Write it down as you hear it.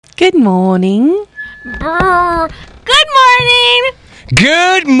Good morning. Brr. Good morning.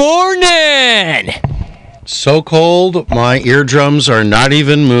 Good morning. So cold, my eardrums are not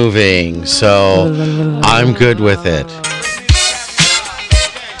even moving, so I'm good with it.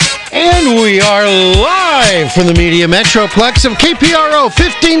 And we are live from the Media Metroplex of KPRO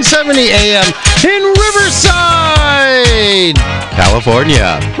 1570 AM in Riverside,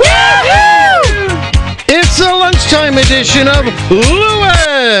 California. It's the lunchtime edition of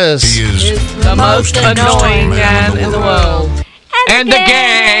Lewis. He is the most annoying man in the world. And the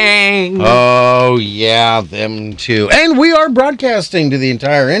gang. Oh, yeah, them too. And we are broadcasting to the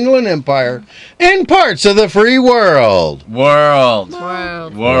entire Inland Empire and parts of the free world. World.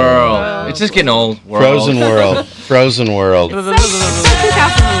 It's just getting old. World. Frozen world. Frozen world.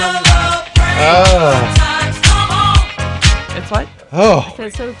 It's what? Oh. So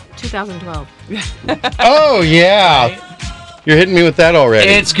 2012. Oh, yeah. You're hitting me with that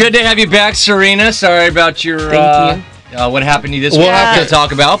already. It's good to have you back, Serena. Sorry about your Thank what happened to you this We'll week. have To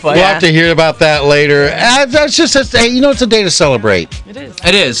talk about, but We'll have to hear about that later. That's just, hey, it's a day to celebrate. It is.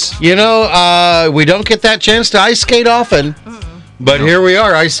 it is. We don't get that chance to ice skate often, but here we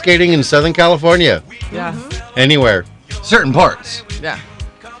are, ice skating in Southern California. Yeah. Anywhere. Certain parts. Yeah.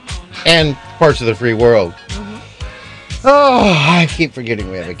 And parts of the free world. Oh, I keep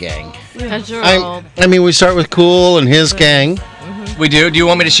forgetting we have a gang. Because you're old. We start with Cool and his gang. We do. Do you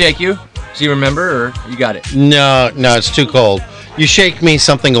want me to shake you? Do you remember, or you got it? No, it's too cold. You shake me,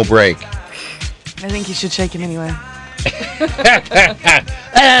 something will break. I think you should shake him anyway.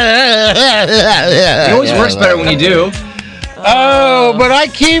 It always works better when you do. Oh, but I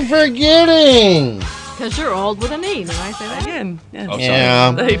keep forgetting. Because you're old with an E. Did I say that? Again. Yeah. Oh, sorry.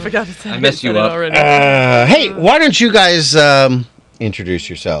 Yeah. He forgot to say I messed you said it up. already. Hey, why don't you guys introduce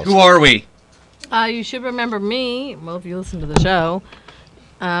yourselves? Who are we? You should remember me. Well, if you listen to the show.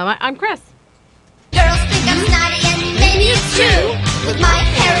 I'm Chris. Girls think I'm snotty and maybe it's true. With my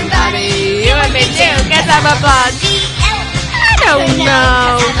hair and body, You and me too. Guess I'm a blonde. I don't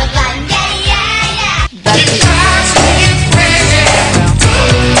know.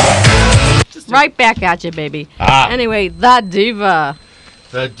 Right back at you, baby. Anyway, the diva.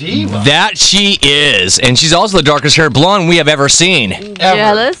 The diva. That she is, and she's also the darkest haired blonde we have ever seen.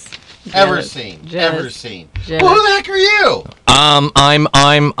 Jealous. Ever Jealous. seen. Jealous. Ever seen. Jealous. Well, who the heck are you? I'm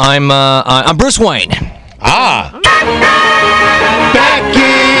Bruce Wayne. Ah.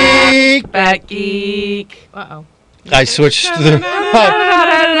 Becky. Back geek. Uh-oh. I switched to the...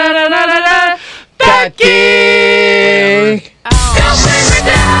 Becky.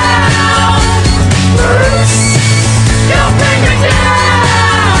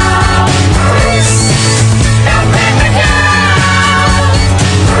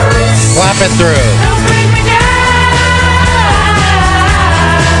 Clap it through.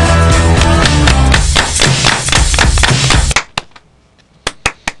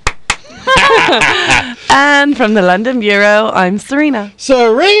 And from the London Bureau, I'm Serena.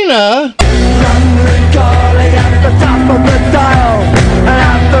 Serena.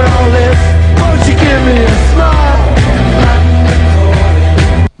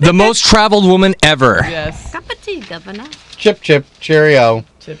 The most traveled woman ever. Yes. Cup of tea, governor. Chip, chip, cheerio.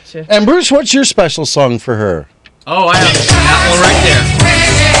 Chip, chip. And Bruce, what's your special song for her? Oh, I have that one right there.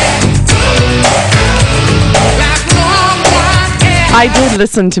 I did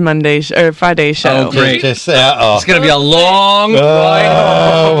listen to Friday's show. Oh, great. Just, It's going to be a long ride.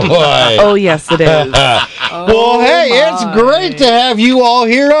 Oh, boy. Oh, yes, it is. Well, hey, it's great to have you all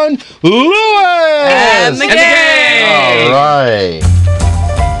here on Lewis. And the gang. All right.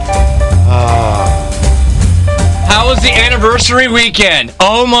 How was the anniversary weekend?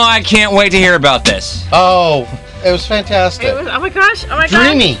 Oh my, I can't wait to hear about this. Oh, it was fantastic. Oh my gosh. Oh my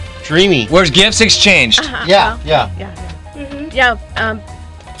gosh. Dreamy. Where's gifts exchanged? Yeah. Yeah.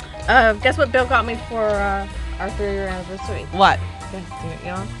 Guess what Bill got me for our 3-year anniversary? What? Yes,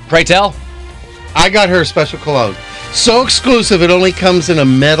 you know? Pray tell. I got her a special cologne. So exclusive, it only comes in a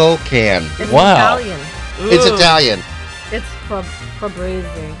metal can. It's Wow. Italian. It's Italian. It's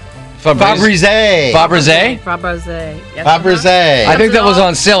Fabrizi. Fabrize. Fabergé? Fabrizi. Yes, Fabrize. I think that was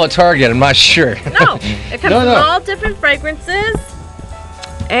on sale at Target. I'm not sure. No, it comes No. with all different fragrances.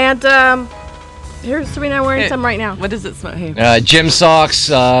 And here's Serena wearing some right now. What does it smell? Hey. Gym socks,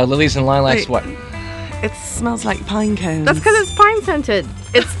 lilies and lilacs. Wait. What? It smells like pine cones. That's because it's pine scented.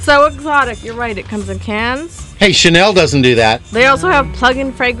 It's so exotic. You're right. It comes in cans. Hey, Chanel doesn't do that. They also have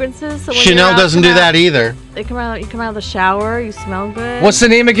plug-in fragrances. So when Chanel you're out, doesn't do that either. They come out. You come out of the shower. You smell good. What's the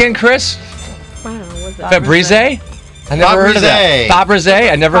name again, Chris? Wow, what's that? Fabrize? I never heard of that.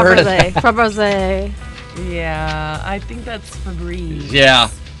 Fabergé? I never heard of that. Fabrizi. Yeah, I think that's Febreze. Yeah.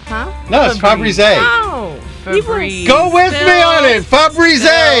 Huh? No, it's Fabrize. Oh. Febreze. Go with me on it, Fabrize.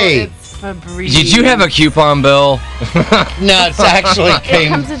 It's Febreze. Did you have a coupon bill? No, it's actually It came.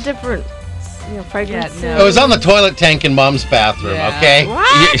 comes in different, fragrances. Yeah, It was on the toilet tank in Mom's bathroom. Yeah. Okay.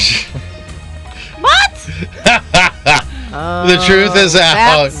 What? What? The truth is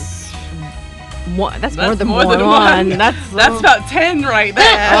out. That's more than one. That's about 10 right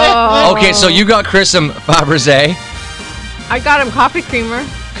there. Oh. Okay, so you got Chris some Fabergé I got him coffee creamer.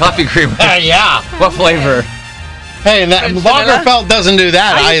 coffee creamer. Yeah. What flavor? Hey, and that French vanilla? Lagerfeld doesn't do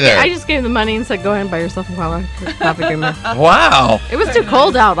that either. I just gave him the money and said, "Go ahead and buy yourself a coffee creamer." Wow. It was too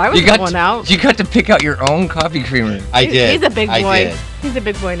cold out. I was You got going out. you got to pick out your own coffee creamer. I did. He's a big I boy. did. He's a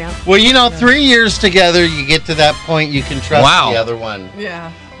big boy now. Well, 3 years together, you get to that point you can trust Wow. the other one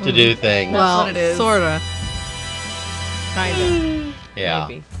Yeah. to do things. Well, what it is. sorta. Kinda. Yeah.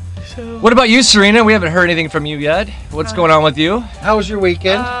 Maybe. What about you, Serena? We haven't heard anything from you yet. What's going on with you? How was your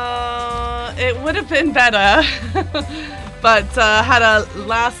weekend? It would have been better, but had a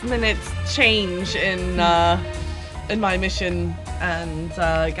last-minute change in my mission and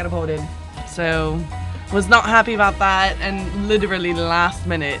got aborted. So was not happy about that, and literally last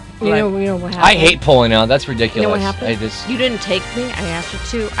minute. You know what happened? I hate pulling out. That's ridiculous. You know what happened? I just You didn't take me. I asked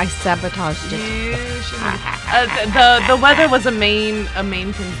you to. I sabotaged it. The weather was a main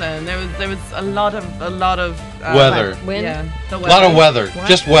concern. There was a lot of Weather. Wind. Yeah, the A lot of weather. What?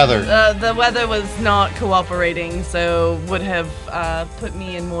 Just weather. The weather was not cooperating, so would have put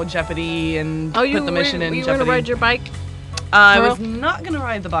me in more jeopardy and Oh, you put the mission in you jeopardy. were gonna ride your bike? I Pearl? was not gonna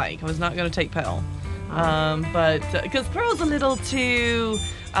ride the bike. I was not gonna take Pearl, but because Pearl's a little too.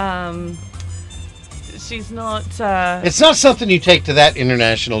 She's not. It's not something you take to that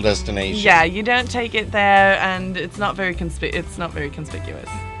international destination. Yeah, you don't take it there, and it's not very It's not very conspicuous,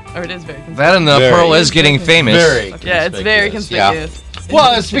 or it is very conspicuous. that and the Very. Pearl is getting famous. Very. Yeah, it's very Yeah. conspicuous.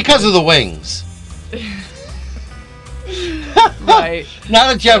 Well, it's because of the wings. Right. Now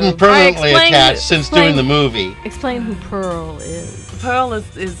that you have them permanently explained- attached since explained- doing the movie. Explain who Pearl is. Pearl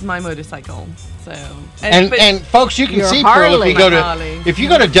is my motorcycle. So And folks, you can Your see Pearl Harley. if you go My to Harley.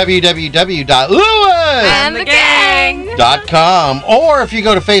 www.lewis.com And the gang. or if you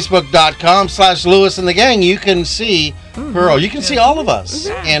go to facebook.com/Lewis and the Gang, you can see Pearl. You can see all of us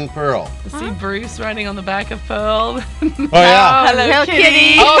and Pearl. see Bruce riding on the back of Pearl. Oh yeah. Hello,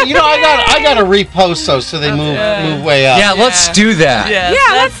 Kitty. Oh, I gotta repost those so they move way up. Yeah, let's do that. Yes,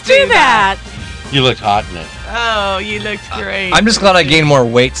 Yeah, let's do that. You looked hot in it. Oh, you looked great. I'm just glad I gained more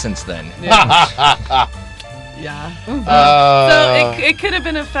weight since then. Yeah. Uh, So it could have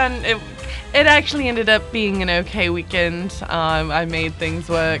been a fun. It actually ended up being an okay weekend. I made things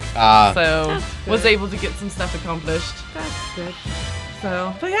work, so That's was good. able to get some stuff accomplished. That's good.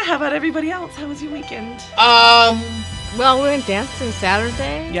 So, but yeah, how about everybody else? How was your weekend? Well, we went dancing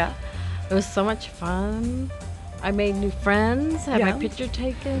Saturday. Yeah. It was so much fun. I made new friends. Had my Yeah. picture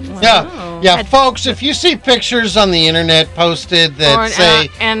taken. yeah, Had- folks, if you see pictures on the internet posted that Or, say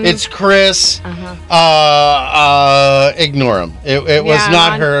and- it's Chris, Uh-huh. ignore them. It was Yeah,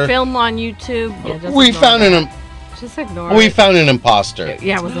 not on her. Film on YouTube. Yeah, just We ignore found that. an Just ignore we it. found an imposter.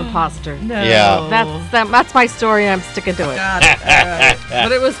 Yeah, it was an imposter. No. Yeah. That's my story. And I'm sticking to it. Got it. All right.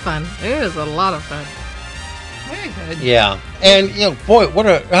 But it was fun. It was a lot of fun. Very good. Yeah, and boy,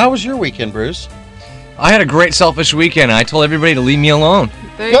 how was your weekend, Bruce? I had a great selfish weekend. I told everybody to leave me alone,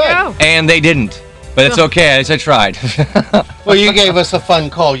 There you Good. go. and they didn't. But it's okay. At least I tried. Well, you gave us a fun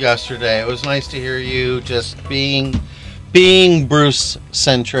call yesterday. It was nice to hear you just being Bruce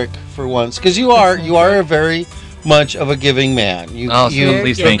centric for once, because you are a very much of a giving man. You Oh, you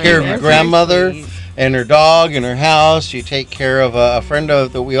please, take thank care you. of your That's grandmother very sweet. and her dog and her house. You take care of a friend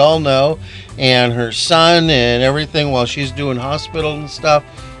that we all know and her son and everything while she's doing hospital and stuff.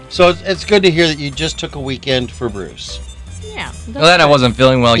 So it's good to hear that you just took a weekend for Bruce. Yeah. Well, that I wasn't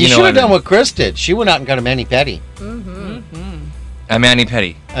feeling well. You You know, should have done what Chris did. She went out and got a mani-pedi. a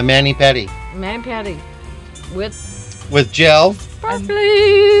mani-pedi. A mani-pedi Man patty. With with gel,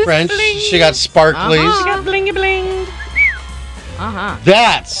 sparklies. French. She got sparklies. Uh-huh. Got blingy bling. Uh-huh.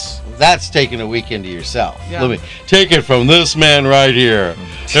 That's taking a weekend to yourself. Yeah. Let me take it from this man right here.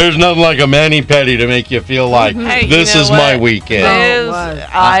 There's nothing like a mani-pedi to make you feel like Hey, this you know is my what? weekend. No. There's- was.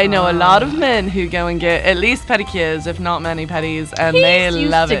 I know a lot of men who go and get at least pedicures, if not mani-pedis, and they He's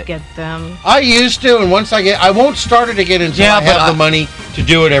used love to it. get them. I used to, and once I won't start it again until Yeah, I but have the money to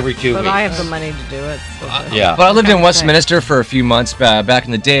do it every 2 But weeks. I have the money to do it. So Yeah. But I lived in Okay. Westminster for a few months back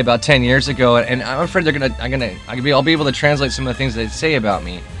in the day, about 10 years ago, and I'm afraid I'll be able to translate some of the things they say about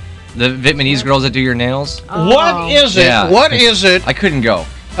me. The Vietnamese girls that do your nails, What is it? Yeah. What is it I couldn't go.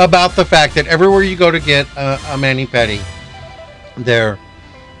 about the fact that everywhere you go to get a mani-pedi, they're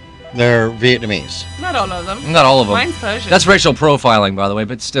They're Vietnamese. Not all of them. Not all of them. Mine's Persian. That's racial profiling, by the way,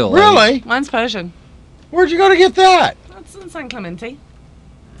 but still. Really? Mine's Persian. Where'd you go to get that? That's in San Clemente.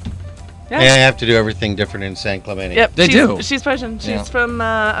 Yeah, I have to do everything different in San Clemente. Yep. They do. She's Persian. She's Yeah. from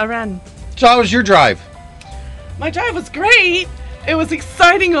Iran. So how was your drive? My drive was great. It was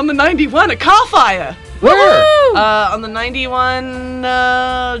exciting on the 91, a car fire. Where? On the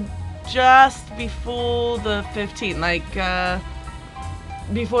 91, just before the 15, like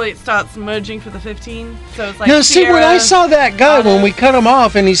before it starts merging for the 15. So it's like. Now, see, when I Sierra, saw that guy, when Auto. we cut him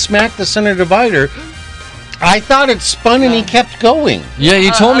off and he smacked the center divider, I thought it spun and he kept going. Yeah,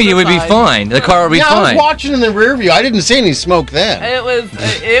 you told me you would be other side. fine. The car would be Yeah, I was fine. watching in the rear view. I didn't see any smoke then. It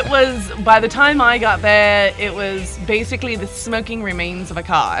was. By the time I got there, it was basically the smoking remains of a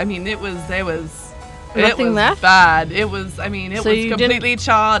car. I mean, it was. Nothing left? Bad. It was. I mean, it So was you didn't- completely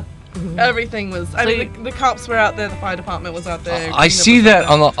charred. Everything was. I So mean, the cops were out there. The fire department was out there. I see that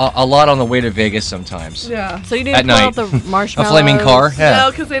on a lot on the way to Vegas sometimes. Yeah. So you At didn't pull night. out the A marshmallows? flaming car? Yeah.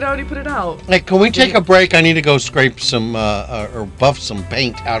 No, because they'd already put it out. Hey, can we take a break? I need to go scrape some or buff some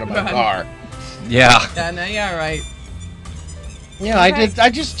paint out of my Right. car. Yeah. Yeah. No. Yeah. Right. Yeah, I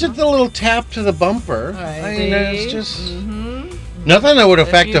just did the little tap to the bumper. Right. I mean, it's See? just Mm-hmm. nothing that would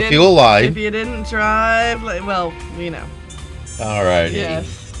affect the fuel If line. you didn't drive, like, well, you know. All right.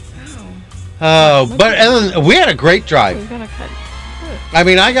 Yes. Oh, but we had a great drive. We're gonna cut. I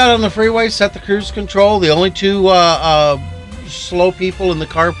mean, I got on the freeway, set the cruise control. The only two slow people in the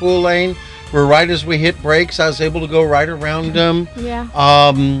carpool lane were right as we hit brakes. I was able to go right around them. Yeah.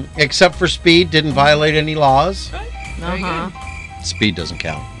 Except for speed, didn't violate any laws. Very Uh-huh. Speed doesn't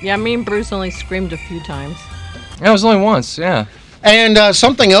count. Yeah, me and Bruce only screamed a few times. That was only once, yeah. And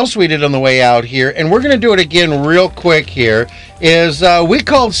something else we did on the way out here, and we're going to do it again real quick here, is we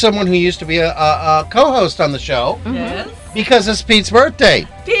called someone who used to be a co-host on the show Yes. because it's Pete's birthday.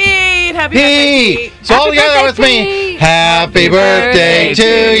 Pete, happy birthday, Pete! Pete. So all Happy together with birthday, me. Pete. Happy birthday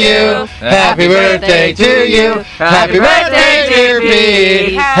to you. Happy birthday to you. Happy birthday, dear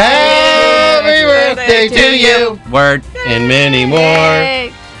Pete. Happy birthday to you. Word. And many more.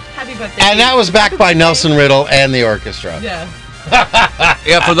 Yay. Happy birthday. And that was backed by Nelson Riddle and the orchestra. Yeah.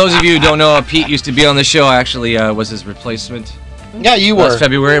 Yeah, for those of you who don't know, Pete used to be on the show. I actually was his replacement Yeah, you last were.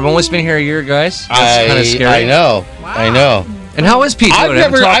 February. I've only been here a year, guys. That's kind of scary. I know. I know. And how is Pete doing? I've I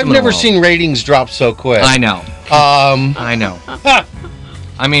haven't never, talked to I've him in a never while. seen ratings drop so quick. I know. I know. Ha.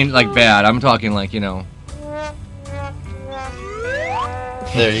 I mean, like bad. I'm talking like, you know.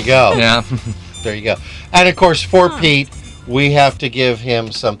 There you go. Yeah. There you go. And of course, for Pete, we have to give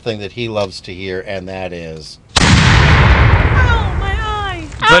him something that he loves to hear, and that is. Oh, my eye.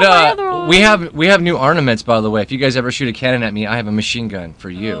 But my other we have new ornaments, by the way. If you guys ever shoot a cannon at me, I have a machine gun for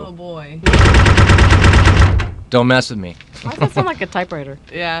you. Oh, boy. Don't mess with me. Why does that sound like a typewriter?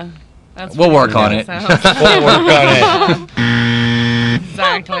 Yeah. That's We'll what work on it. sounds. We'll work on it.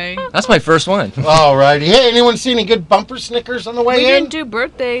 Exactly. That's my first one. All righty. Hey, anyone see any good bumper Snickers on the way We in? didn't do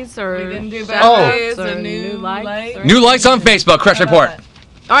birthdays or We didn't do shout-outs birthdays or or new likes. lights. or- New likes on Facebook. Crash report.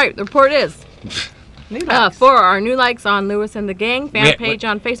 All right, the report is New lights. for our new likes on Lewis and the Gang fan Wait, page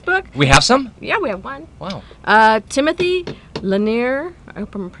on Facebook. We have some? Yeah, we have one. Wow. Timothy Lanier, I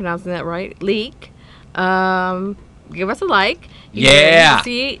hope I'm pronouncing that right. Leak. Give us a like. Yeah.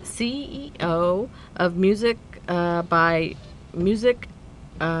 He's the CEO of Music by Music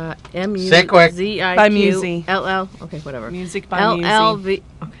Say quick. By Musi. LL. Okay, whatever. Music by Musi. LLV.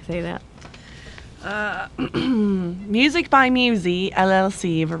 Okay, say that. Music by Musi,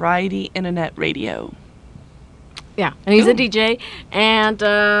 LLC, Variety Internet Radio. Yeah, and he's a DJ,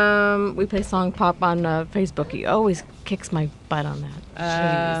 and we play song pop on Facebook. He always kicks my butt on that.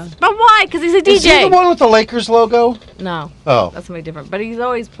 Jeez. But why? Because he's a Is he DJ. the one with the Lakers logo? No, Oh. that's somebody different. But he's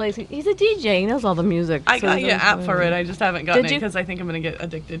always plays. He's a DJ. He knows all the music. I so got he's your always app playing for it. I just haven't gotten Did it you? because I think I'm going to get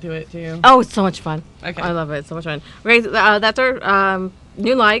addicted to it too. Oh, it's so much fun. Okay. I love it. It's so much fun. Okay, that's our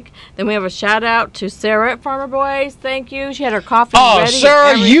new like. Then we have a shout out to Sarah at Farmer Boys. Thank you. She had her coffee Oh, ready.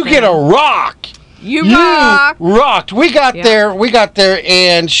 Sarah, and you get a everything. rock. You rock. rocked. We got Yeah. there,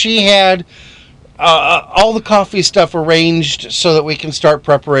 and she had all the coffee stuff arranged so that we can start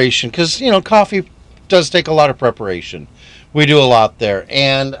preparation. Because, coffee does take a lot of preparation. We do a lot there.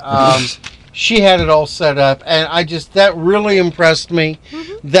 And she had it all set up, and that really impressed me.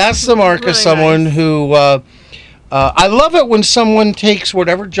 That's the mark of Really someone nice. who... I love it when someone takes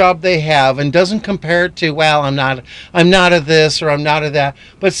whatever job they have and doesn't compare it to, well, I'm not of this or I'm not of that,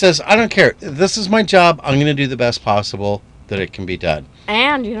 but says, I don't care. This is my job. I'm going to do the best possible that it can be done.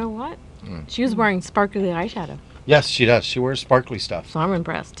 And you know what? She was wearing sparkly eyeshadow. Yes, she does. She wears sparkly stuff. So I'm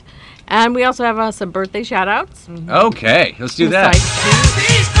impressed. And we also have some birthday shout outs. Okay, let's do that.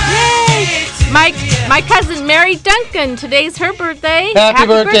 Yay! My cousin Mary Duncan. Today's her birthday. Happy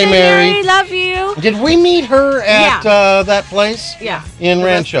birthday, Mary. Love you. Did we meet her at that place? Yeah. In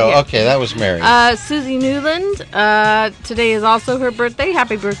Rancho. Yeah. Okay, that was Mary. Susie Newland. Today is also her birthday.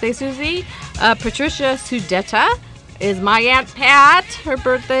 Happy birthday, Susie. Patricia Sudetta is my Aunt Pat. Her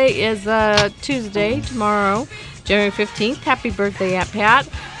birthday is Tuesday, tomorrow, January 15th. Happy birthday, Aunt Pat.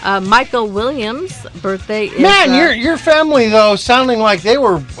 Michael Williams' birthday is... Man, your family, though, sounding like they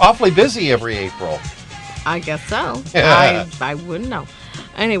were awfully busy every April. I guess so. Yeah. I wouldn't know.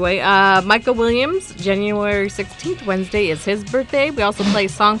 Anyway, Michael Williams, January 16th, Wednesday, is his birthday. We also play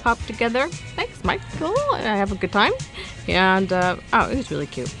Song Pop together. Thanks, Michael. I have a good time. And, it was really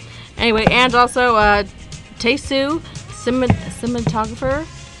cute. Anyway, and also Taesu, cinematographer.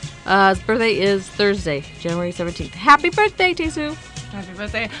 His birthday is Thursday, January 17th. Happy birthday, Taesu. Happy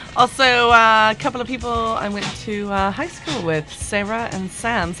birthday. Also, a couple of people I went to high school with, Sarah and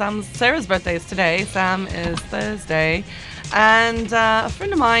Sam. Sarah's birthday is today. Sam is Thursday. And a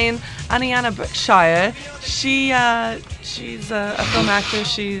friend of mine, Aniana Brookshire, she's a film actress.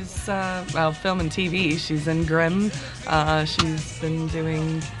 She's, film and TV. She's in Grimm. She's been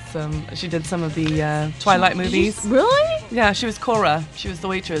doing she did some of the Twilight movies. Really? Yeah, she was Cora. She was the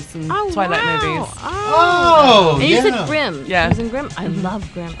waitress in Twilight movies. Oh, and you said Grimm. Yeah. She was in Grimm. I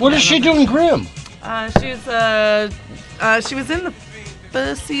love Grimm. What is she doing, Grimm? She was in the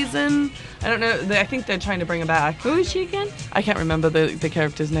first season. I don't know. I think they're trying to bring her back. Who is she again? I can't remember the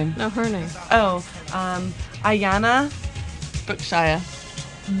character's name. No, her name. Oh, Ayana Brookshire.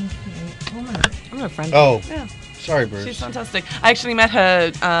 I'm a friend. Oh, Yeah, sorry, Bruce. she's fantastic. I actually met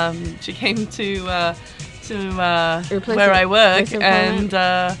her. She came to where I work, place of and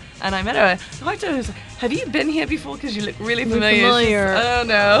I met her. I walked over and was like, "Have you been here before? Because you look really You're familiar." familiar. Oh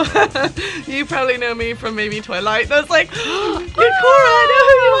no, you probably know me from maybe Twilight. And I was like, "You're Cora. I know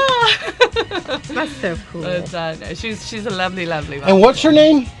who you are." That's so cool. But no, she's a lovely one. And what's her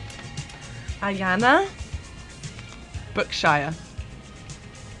name? Ayana Brookshire.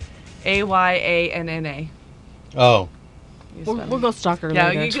 Ayanna. Oh, We'll go stalk her Yeah,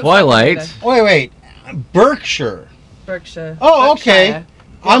 later. you can Twilight. wait. Berkshire. Berkshire. Oh, okay. Berkshire.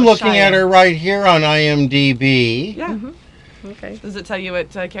 I'm looking Berkshire. at her right here on IMDb. Yeah. Okay. Does it tell you what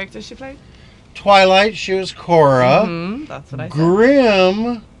character she played? Twilight, she was Cora. That's what I said.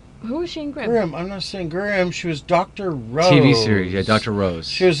 Grimm. Who was she in Grimm? I'm not saying Grimm. She was Dr. Rose. TV series, yeah, Dr. Rose.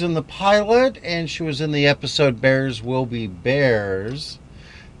 She was in the pilot, and she was in the episode Bears Will Be Bears.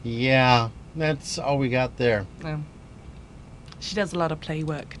 Yeah, that's all we got there. No. She does a lot of play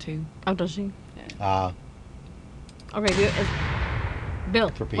work too. Oh, does she? Okay, Bill.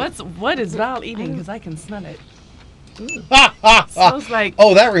 For Pete. What is Val eating? Because I can smell it. Ah. Smells like.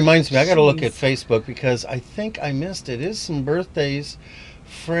 Oh, that reminds me. I got to look at cheese. Facebook because I think I missed it. Is some birthdays,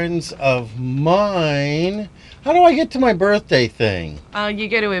 friends of mine. How do I get to my birthday thing? You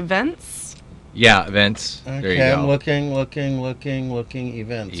go to events. Yeah, events. There Okay, you I'm go. looking.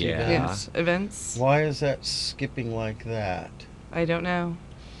 Events. Yeah. Events. Why is that skipping like that? I don't know.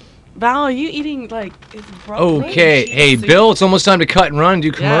 Val, are you eating like? Is broccoli Okay, and cheese hey, soup? Bill, it's almost time to cut and run and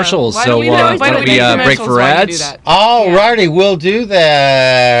do commercials. Why So don't we why do don't we break commercials for while you do ads? that? Alrighty, we'll do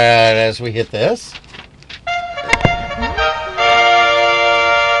that as we hit this.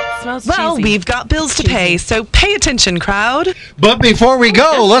 Smells Well, cheesy. we've got bills to pay, so pay attention, crowd. But before we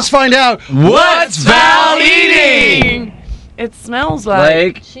go, let's find out What's Val eating? It smells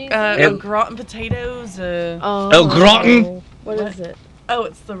like Cheese. au gratin potatoes. El gratin? What is it? Oh,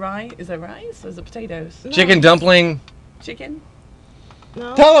 it's the rice. Is it rice or is it potatoes? Chicken dumpling. Chicken?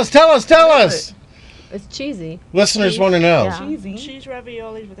 No. Tell us. It's cheesy. Listeners want to know. Yeah. Cheesy. Cheese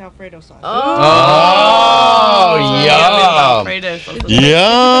raviolis with Alfredo sauce. Oh, yum. Alfredo sauce.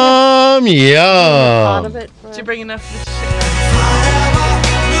 Yum, Thought of yum. it. Did you bring enough for the chicken?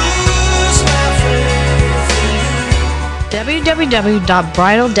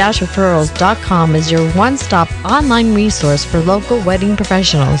 www.bridal-referrals.com is your one-stop online resource for local wedding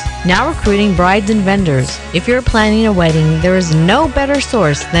professionals, now recruiting brides and vendors. If you're planning a wedding, there is no better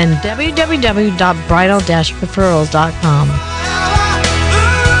source than www.bridal-referrals.com.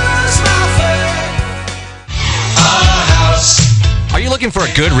 Are you looking for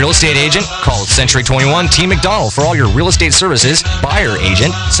a good real estate agent? Call Century 21 T. McDonald for all your real estate services, buyer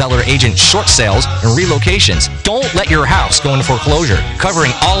agent, seller agent short sales, and relocations. Don't let your house go into foreclosure.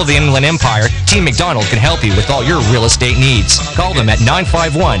 Covering all of the Inland Empire, T. McDonald can help you with all your real estate needs. Call them at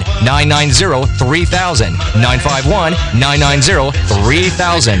 951-990-3000,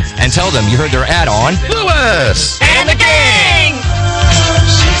 951-990-3000, and tell them you heard their ad on Lewis! And the Gang!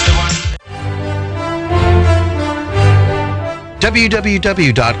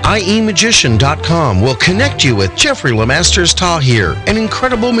 www.iemagician.com will connect you with Jeffrey Lemasters Tahir, an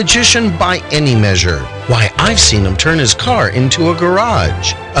incredible magician by any measure. Why, I've seen him turn his car into a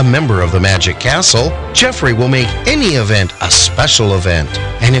garage. A member of the Magic Castle, Jeffrey will make any event a special event.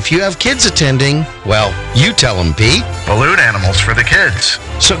 And if you have kids attending, well, you tell them, Pete. Balloon animals for the kids.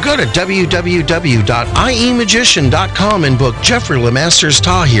 So go to www.iemagician.com and book Jeffrey Lemasters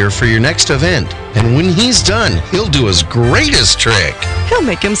Tahir for your next event. And when he's done, he'll do his greatest trick. He'll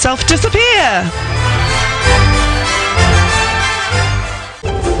make himself disappear.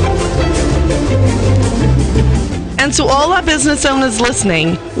 And to all our business owners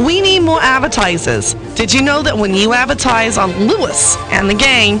listening, we need more advertisers. Did you know that when you advertise on Lewis and the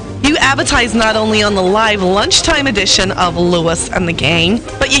Gang, you advertise not only on the live lunchtime edition of Lewis and the Gang,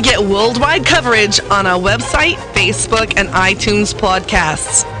 but you get worldwide coverage on our website, Facebook, and iTunes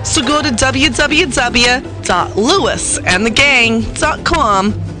podcasts. So go to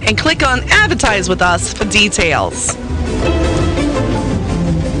www.lewisandthegang.com and click on Advertise with Us for details.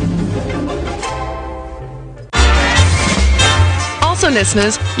 Also,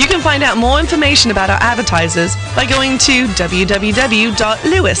 listeners, you can find out more information about our advertisers by going to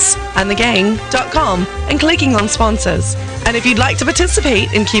www.lewisandthegang.com and clicking on sponsors. And if you'd like to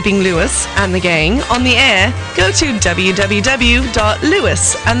participate in keeping Lewis and the Gang on the air, go to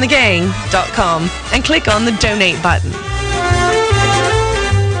www.lewisandthegang.com and click on the donate button.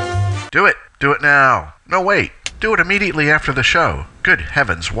 Do it. Do it now. No, wait. Do it immediately after the show. Good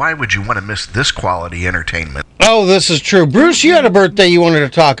heavens, why would you want to miss this quality entertainment? Oh, this is true. Bruce, you had a birthday you wanted to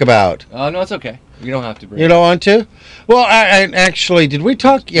talk about. No, it's okay. You don't have to bring You don't want to? Well, I actually, did we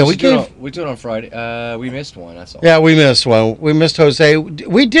talk? Yeah, we do it on Friday. We missed one, that's all. Yeah, we missed one. We missed Jose.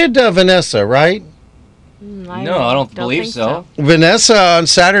 We did Vanessa, right? No, I don't believe so. Vanessa on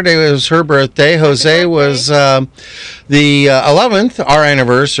Saturday was her birthday. Jose was the 11th, our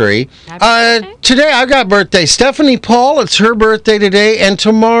anniversary. Today I got birthday. Stephanie Paul, it's her birthday today. And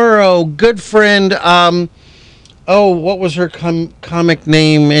tomorrow, good friend, what was her comic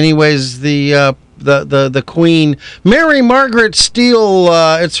name? Anyways, the Queen, Mary Margaret Steele,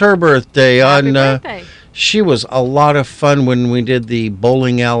 it's her birthday. Happy birthday. She was a lot of fun when we did the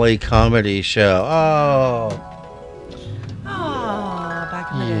Bowling Alley comedy show.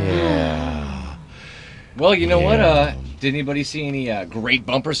 Back in the day. Yeah. Well, you know what? Did anybody see any great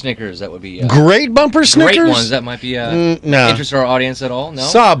bumper Snickers that would be... great bumper Snickers? Great ones that might be no. interest our audience at all? No?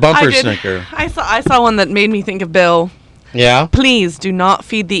 Saw a bumper Snicker. I saw one that made me think of Bill. Yeah? Please do not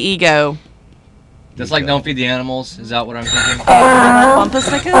feed the ego. Just like don't feed the animals? Is that what I'm thinking? Bumper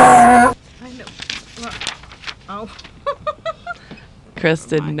Snickers? I know. Oh. Chris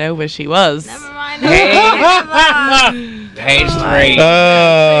didn't know where she was. Never mind. Page 3.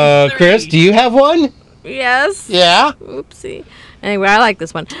 Chris, do you have one? Yes. Yeah? Oopsie. Anyway, I like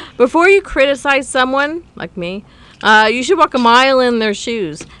this one. Before you criticize someone, like me, you should walk a mile in their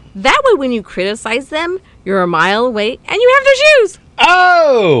shoes. That way, when you criticize them, you're a mile away and you have their shoes.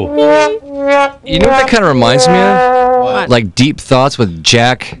 Oh! You know what that kind of reminds me of? What? Like Deep Thoughts with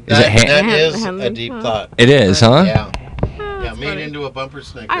Jack. That is a deep thought. It is, huh? Yeah. Yeah, made into a bumper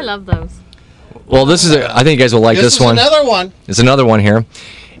Snicker. I love those. Well, this is. I think you guys will like this one. Another one. There's another one here.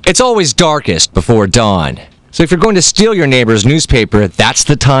 It's always darkest before dawn. So if you're going to steal your neighbor's newspaper, that's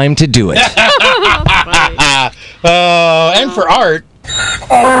the time to do it. And for art,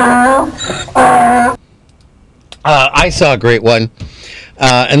 I saw a great one.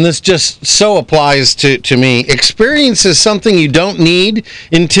 And this just so applies to me. Experience is something you don't need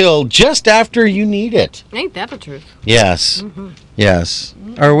until just after you need it. Ain't that the truth? Yes. Yes.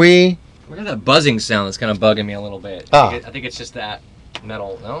 Are we? Look at that buzzing sound that's kind of bugging me a little bit. I think it's just that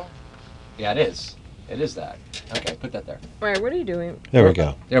metal. No? Yeah, it is. It is that. Okay, put that there. All right, what are you doing? There we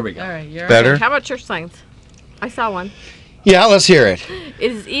go. There we go. All right, you're better. How about church signs? I saw one. Yeah, let's hear it.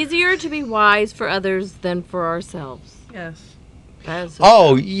 It is easier to be wise for others than for ourselves. Yes. That is so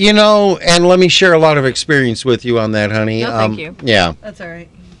Oh, you know, and let me share a lot of experience with you on that, honey. No, thank you. Yeah. That's all right.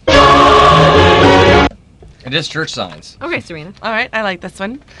 It is church signs. Okay, Serena. All right, I like this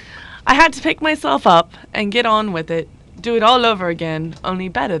one. I had to pick myself up and get on with it. Do it all over again, only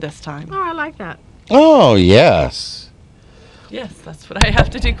better this time. Oh, I like that. Oh, yes. Yes, that's what I have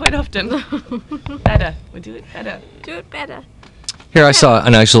to do quite often. Better. We do it better. Do it better. Here, I saw a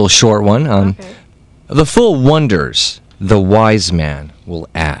nice little short one. Okay. The full wonders the wise man will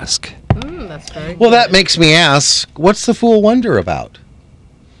ask. That's very Well, good. that makes me ask, what's the fool wonder about?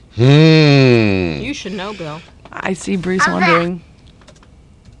 You should know, Bill. I see Bruce wondering.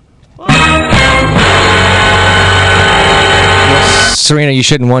 Serena, you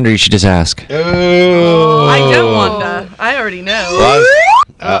shouldn't wonder. You should just ask. Ooh. I don't wonder. I already know.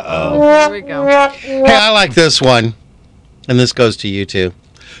 Uh-oh. Here we go. Hey, I like this one. And this goes to you, too.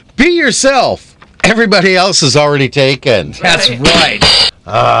 Be yourself. Everybody else is already taken. That's right.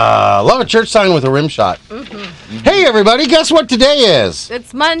 Love a church sign with a rim shot. Hey, everybody, guess what today is?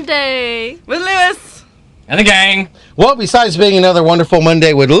 It's Monday. With Lewis. And the gang. Well, besides being another wonderful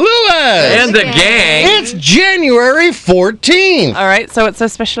Monday with Lewis, And the gang. it's January 14th. All right, so what's so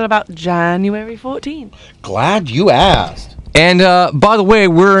special about January 14th? Glad you asked. And by the way,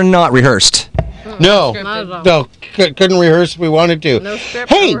 we're not rehearsed. No, Not at all. no, couldn't rehearse if we wanted to. No script,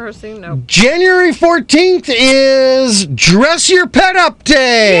 Hey, no rehearsing, no. January 14th is Dress Your Pet Up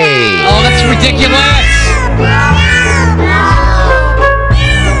Day. Oh, that's ridiculous.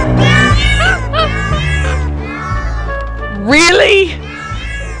 Really?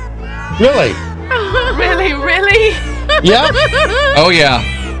 Really? Really? Yeah? Oh, yeah.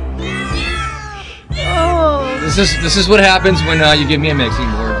 Oh. This is what happens when you give me a mixing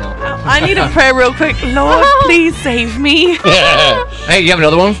board. No. I need a prayer real quick. Lord, please save me. Hey, you have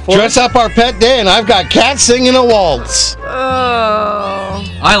another one? Dress up our pet day, and I've got cats singing a waltz. Oh.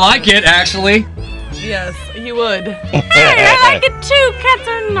 I like it, actually. Yes, you would. Hey, I like it too. Cats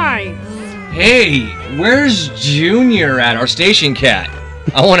are nice. Hey, where's Junior at, our station cat?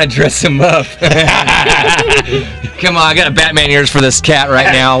 I want to dress him up. Come on, I got a Batman ears for this cat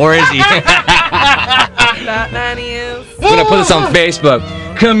right now. Where is he? Batman is. I'm going to put this on Facebook.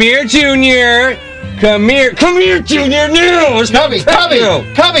 Come here, Junior. Come here, Junior. No, it's not Cubby, pet you.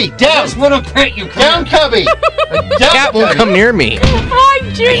 Cubby, down. Just want to pet you. Down, Cubby. Down, Cat won't Cubby. come near me. Hi,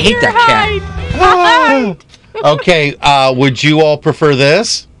 Junior. I hate that cat. Hi. Okay, would you all prefer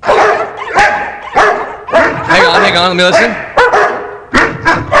this? Hang on, let me listen.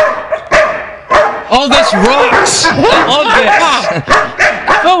 Oh, this rocks. I love this.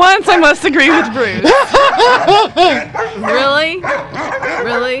 For once, I must agree with Bruce. Really?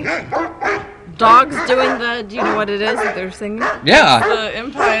 Really? Dogs doing the, do you know what it is that they're singing? Yeah. The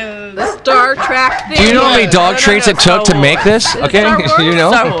Empire. The Star Trek thing. Do you know how many dog traits it took to make this? Is it Okay, Star Wars? you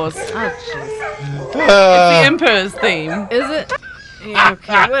know? Star Wars. Oh, jeez. It's the Emperor's theme. Is it? Yeah,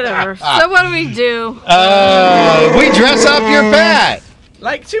 okay, whatever. So what do we do? We dress up your pet.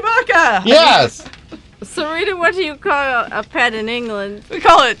 Like Chewbacca. Yes. Serena, what do you call a pet in England? We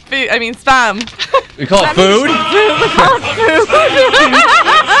call it food. I mean, spam. We call it food? We call it food.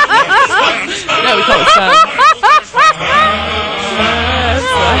 No, we call it spam.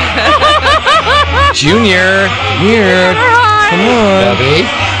 Junior, here. Come on. Cubby.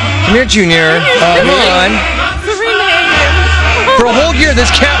 Come here, Junior. Come on. For a whole year, this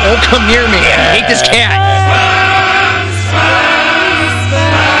cat won't come near me. I hate this cat.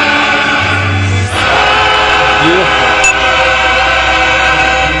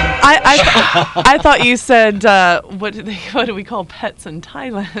 I thought you said what do we call pets in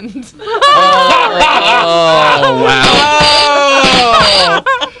Thailand? Oh, wow.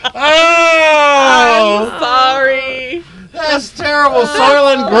 I'm sorry. That's terrible.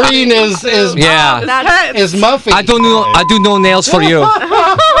 Soylent Green is Yeah. is Muffy. I do no nails for you.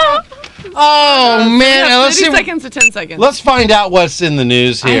 Oh man, now let's 30 see. seconds to 10 seconds. Let's find out what's in the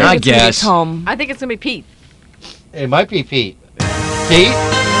news here. I guess. Tom. I think it's going to be Pete. It might be Pete. Pete?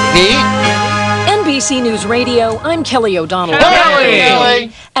 NBC News Radio, I'm Kelly O'Donnell.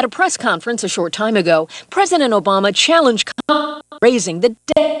 Kelly! At a press conference a short time ago, President Obama challenged raising the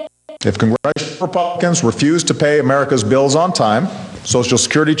debt. If congressional Republicans refuse to pay America's bills on time, Social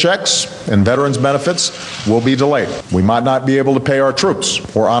Security checks and veterans benefits will be delayed. We might not be able to pay our troops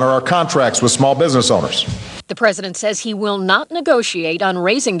or honor our contracts with small business owners. The president says he will not negotiate on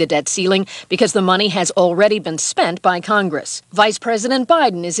raising the debt ceiling because the money has already been spent by Congress. Vice President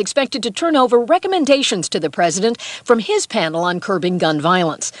Biden is expected to turn over recommendations to the president from his panel on curbing gun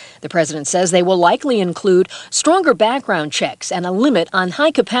violence. The president says they will likely include stronger background checks and a limit on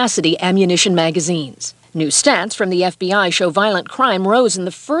high-capacity ammunition magazines. New stats from the FBI show violent crime rose in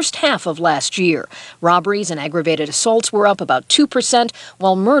the first half of last year. Robberies and aggravated assaults were up about 2%,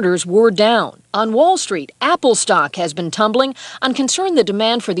 while murders were down. On Wall Street, Apple stock has been tumbling on concern the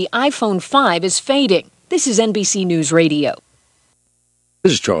demand for the iPhone 5 is fading. This is NBC News Radio.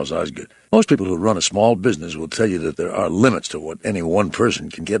 This is Charles Osgood. Most people who run a small business will tell you that there are limits to what any one person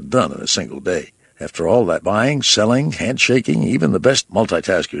can get done in a single day. After all that buying, selling, handshaking, even the best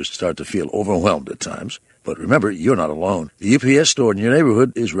multitaskers start to feel overwhelmed at times. But remember, you're not alone. The UPS store in your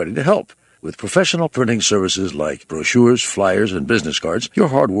neighborhood is ready to help. With professional printing services like brochures, flyers, and business cards, your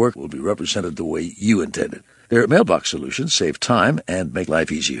hard work will be represented the way you intended. Their mailbox solutions save time and make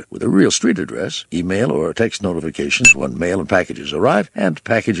life easier. With a real street address, email or text notifications when mail and packages arrive, and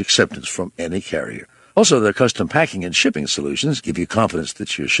package acceptance from any carrier. Also, their custom packing and shipping solutions give you confidence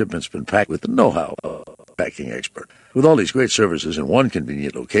that your shipment's been packed with the know-how of a packing expert. With all these great services in one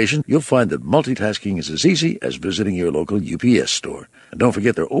convenient location, you'll find that multitasking is as easy as visiting your local UPS store. And don't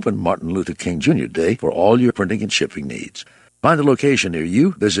forget they're open Martin Luther King Jr. Day for all your printing and shipping needs. Find a location near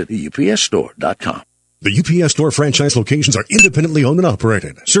you. Visit upsstore.com. The UPS Store franchise locations are independently owned and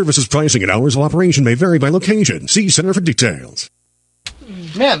operated. Services, pricing, and hours of operation may vary by location. See Center for details.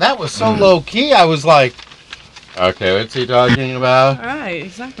 Man, that was so low-key. I was like, okay, what's he talking about? All right,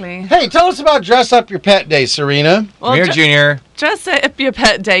 exactly. Hey, tell us about Dress Up Your Pet Day, Serena. Well, Here, Junior. Dress Up Your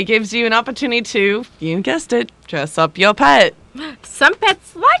Pet Day gives you an opportunity to, you guessed it, dress up your pet. Some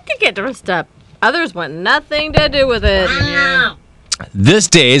pets like to get dressed up. Others want nothing to do with it. This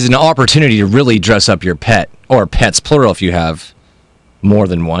day is an opportunity to really dress up your pet, or pets plural if you have more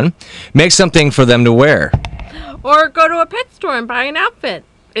than one. Make something for them to wear. Or go to a pet store and buy an outfit.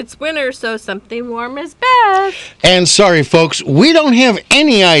 It's winter, so something warm is best. And sorry, folks, we don't have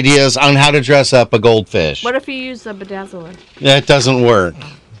any ideas on how to dress up a goldfish. What if you use a bedazzler? That doesn't work.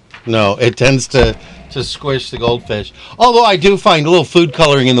 No, it tends to squish the goldfish. Although I do find a little food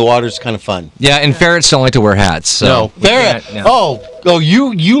coloring in the water is kind of fun. Yeah, and ferrets don't like to wear hats. So no, ferret. Oh,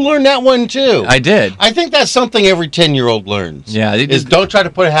 you learned that one too. I did. I think that's something every 10-year-old learns. Yeah, is don't try to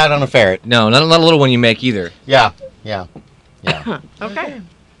put a hat on a ferret. No, not a little one you make either. Yeah. Okay.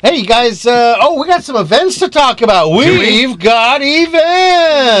 Hey, you guys. We got some events to talk about. We've got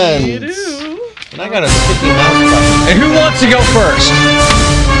events. You do. And I got a sticky mouse button. And who wants to go first?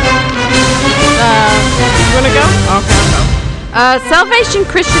 You want to go? Okay, I'll go. Salvation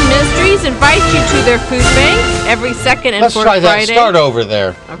Christian Ministries invites you to their food bank every second and Let's fourth try that. Friday. Start over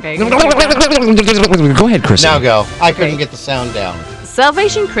there. Okay. Go ahead, Chris. Now go. I couldn't get the sound down.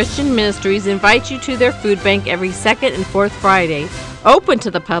 Salvation Christian Ministries invites you to their food bank every second and fourth Friday. Open to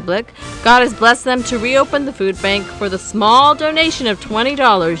the public. God has blessed them to reopen the food bank. For the small donation of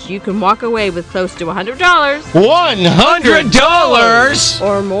 $20, you can walk away with close to $100. $100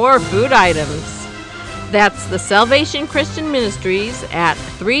 or more food items. That's the Salvation Christian Ministries at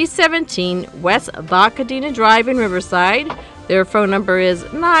 317 West La Cadena Drive in Riverside. Their phone number is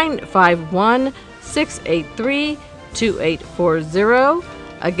 951-683-2840.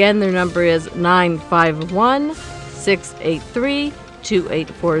 Again, their number is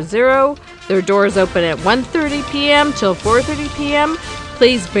 951-683-2840. Their doors open at 1:30 p.m. till 4:30 p.m.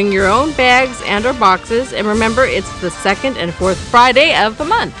 Please bring your own bags and or boxes. And remember, it's the second and fourth Friday of the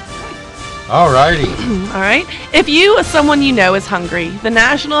month. Alrighty. All right. If you or someone you know is hungry, the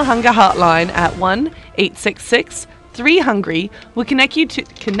National Hunger Hotline at 1-866-3HUNGRY will connect you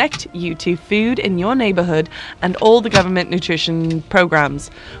to food in your neighborhood and all the government nutrition programs.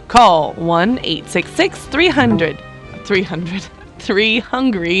 Call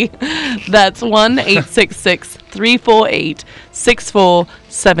 1-866-300-3HUNGRY. That's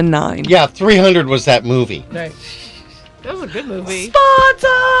 1-866-348-6479. Yeah, 300 was that movie. Right. That was a good movie. Sparta!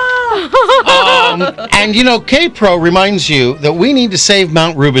 And you know, K-Pro reminds you that we need to save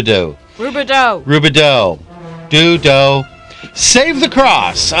Mount Rubidoux. Rubidoux. Do. Save the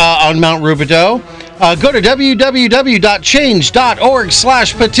cross on Mount Rubidoux. Go to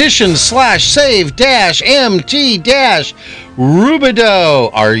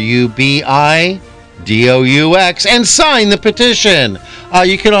www.change.org/petition/save-mt-Rubidoux. RUBIDOUX and sign the petition.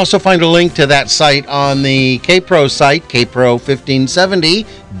 You can also find a link to that site on the K-Pro site,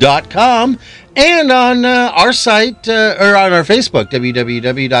 kpro1570.com, and on our site, or on our Facebook,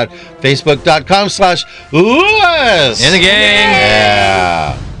 www.facebook.com/Lewis. In the gang.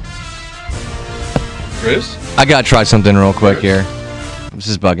 Yeah. Bruce? I gotta try something real quick here. This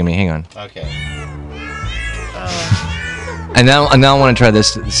is bugging me. Hang on. Okay. And now I want to try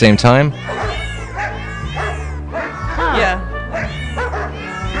this at the same time. Yeah.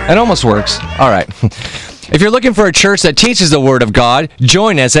 It almost works. All right. If you're looking for a church that teaches the Word of God,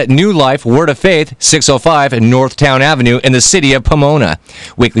 join us at New Life Word of Faith, 605 Northtown Avenue in the city of Pomona.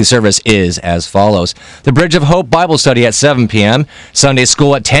 Weekly service is as follows. The Bridge of Hope Bible Study at 7 p.m., Sunday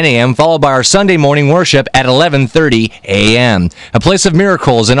School at 10 a.m., followed by our Sunday morning worship at 11:30 a.m. A place of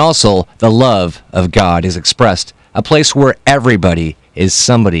miracles, and also the love of God is expressed. A place where everybody is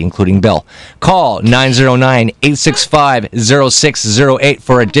somebody, including Bill. Call 909-865-0608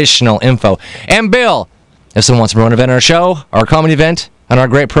 for additional info. And Bill, if someone wants to run an event on our show, or a comedy event, on our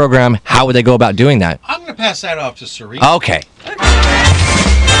great program, how would they go about doing that? I'm going to pass that off to Serena. Okay.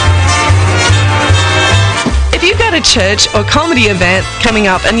 If you've got a church or comedy event coming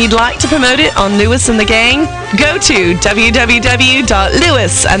up and you'd like to promote it on Lewis and the Gang, go to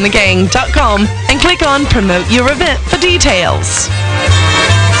www.lewisandthegang.com and click on Promote Your Event for details.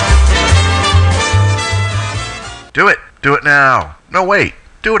 Do it. Do it now. No, wait.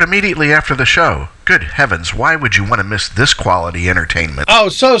 Do it immediately after the show. Good heavens, why would you want to miss this quality entertainment? Oh,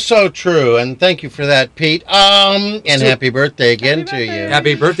 so true. And thank you for that, Pete. And happy birthday again to you.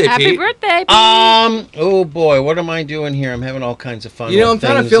 Happy birthday, Happy Pete. birthday, Pete. Oh boy, what am I doing here? I'm having all kinds of fun. You know, I'm with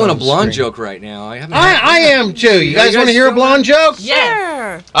kind of things feeling on a the blonde screen. joke right now. I am too. You guys want to hear a blonde joke?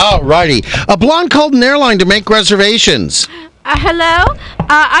 Yes. Alrighty. A blonde called an airline to make reservations. Hello?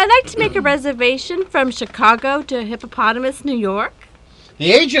 I'd like to make a reservation from Chicago to Hippopotamus, New York.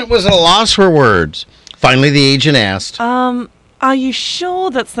 The agent was at a loss for words. Finally, the agent asked, Are you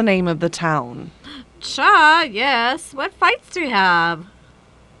sure that's the name of the town? Sure, yes. What flights do you have?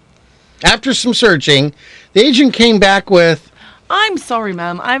 After some searching, the agent came back with, I'm sorry,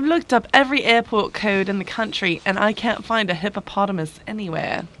 ma'am. I've looked up every airport code in the country, and I can't find a hippopotamus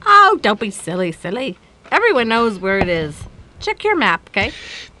anywhere. Oh, don't be silly. Everyone knows where it is. Check your map, okay?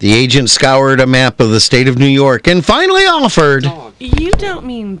 The agent scoured a map of the state of New York and finally offered, You don't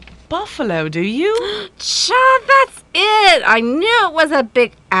mean buffalo, do you? Sure, that's it. I knew it was a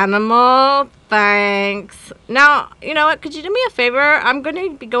big animal. Thanks. Now, you know what? Could you do me a favor? I'm going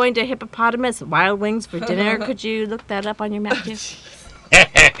to be going to Hippopotamus Wild Wings for dinner. Could you look that up on your map, too?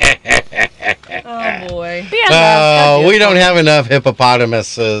 Oh, boy. Oh, we don't have enough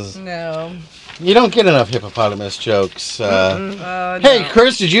hippopotamuses. No. You don't get enough hippopotamus jokes. No. Hey,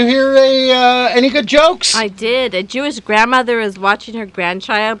 Chris, did you hear any good jokes? I did. A Jewish grandmother is watching her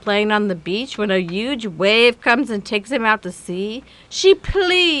grandchild playing on the beach when a huge wave comes and takes him out to sea. She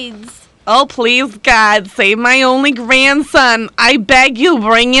pleads, Oh, please, God, save my only grandson. I beg you,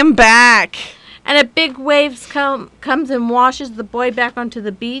 bring him back. and a big wave comes and washes the boy back onto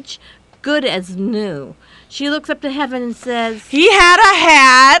the beach, good as new. She looks up to heaven and says, He had a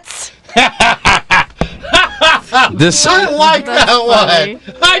hat. This I like that funny.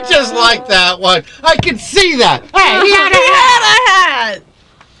 one. I just like that one. I can see that. Hey, He had a hat.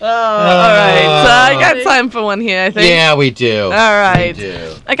 Oh, all right. So I got time for one here, I think. yeah, we do. All right. We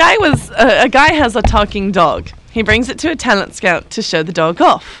do. A guy has a talking dog. He brings it to a talent scout to show the dog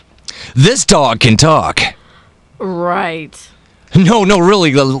off. This dog can talk. right. No,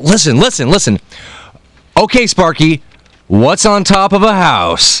 really. Listen. Okay, Sparky, what's on top of a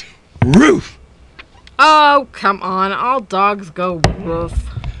house? Roof. Oh, come on. All dogs go roof.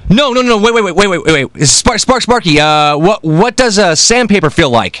 No. Wait. Sparky, what does a sandpaper feel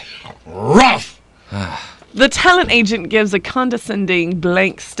like? Rough. The talent agent gives a condescending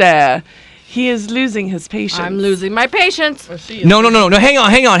blank stare. He is losing his patience. I'm losing my patience. No. Hang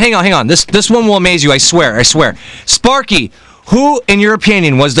on. This one will amaze you. I swear. Sparky, who, in your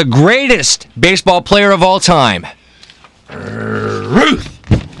opinion, was the greatest baseball player of all time? Ruth.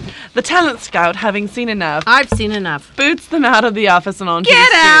 The talent scout, having seen enough, I've seen enough. boots them out of the office and onto the Get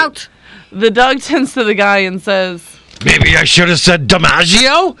street. out! The dog turns to the guy and says, Maybe I should have said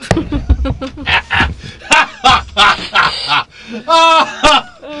DiMaggio.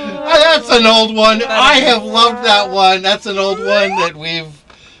 That's an old one. I have loved that one. That's an old one that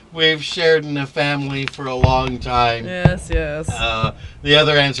we've shared in the family for a long time. Yes. The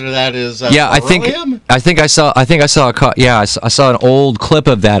other answer to that is Yeah, I think I saw I saw an old clip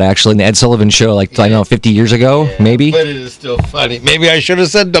of that actually in the Ed Sullivan Show, like I don't know, 50 years ago, maybe. But it is still funny. Maybe I should have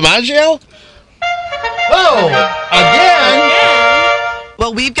said DiMaggio. Oh, again.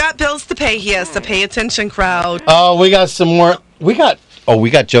 Well, we've got bills to pay here, so pay attention, crowd. Oh, we got some more. We got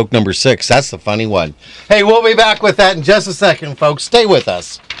joke number 6. That's the funny one. Hey, we'll be back with that in just a second, folks. Stay with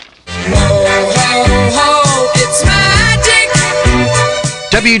us. It's magic.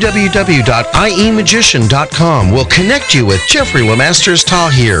 www.iemagician.com will connect you with Jeffrey Lemasters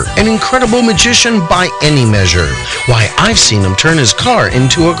Tahir, an incredible magician by any measure. Why, I've seen him turn his car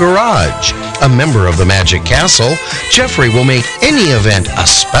into a garage. A member of the Magic Castle, Jeffrey will make any event a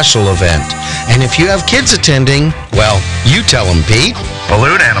special event. And if you have kids attending, well, you tell them, Pete.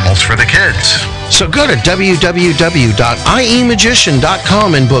 Balloon animals for the kids. So go to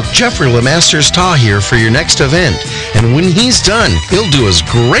www.iemagician.com and book Jeffrey Lemasters Tahir for your next event. And when he's done, he'll do his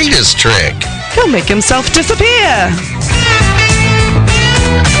greatest trick. He'll make himself disappear.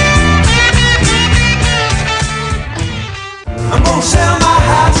 I'm gonna sell my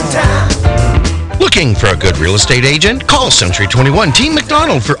house in town. Looking for a good real estate agent? Call Century 21 Team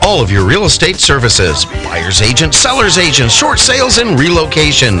McDonald for all of your real estate services. Buyer's agent, seller's agent, short sales, and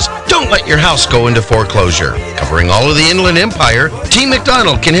relocations. Don't let your house go into foreclosure. Covering all of the Inland Empire, Team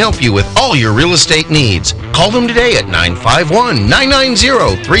McDonald can help you with all your real estate needs. Call them today at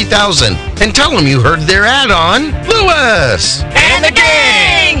 951-990-3000 and tell them you heard their ad on Lewis And the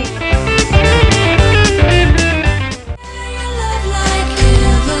gang!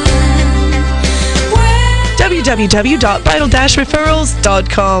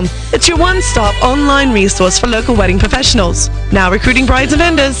 www.bridal-referrals.com. It's your one-stop online resource for local wedding professionals. Now recruiting brides and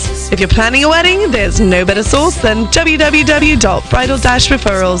vendors. If you're planning a wedding, there's no better source than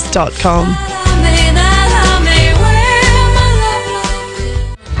www.bridal-referrals.com.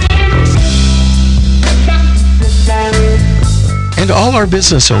 And all our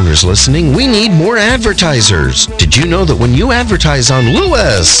business owners listening, we need more advertisers. Did you know that when you advertise on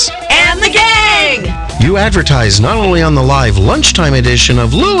Lewis And the gang! you advertise not only on the live lunchtime edition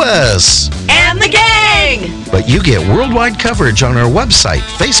of Lewis And the gang! but you get worldwide coverage on our website,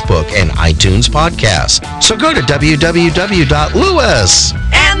 Facebook, and iTunes podcast. So go to www.lewis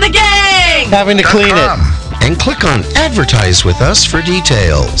And the gang! Having to clean it. and click on Advertise with Us for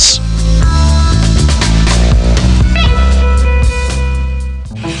details.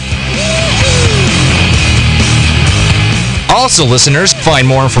 Also, listeners, find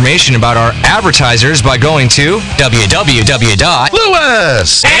more information about our advertisers by going to Lewis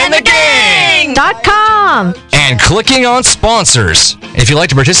And the gang! .com and clicking on sponsors. If you'd like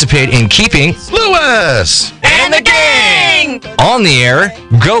to participate in keeping Lewis And the gang! on the air,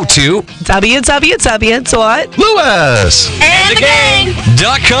 go to Lewis And the gang!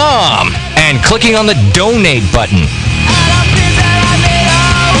 .com and clicking on the donate button.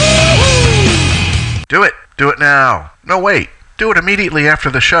 Do it. Do it now. No, wait. Do it immediately after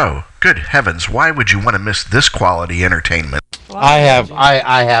the show. Good heavens, why would you want to miss this quality entertainment? I have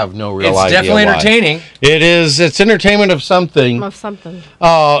no real idea. It's definitely why. entertaining. It is. It's entertainment of something. Of something.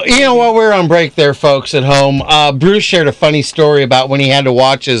 Oh, you know what? We're on break there, folks, at home. Bruce shared a funny story about when he had to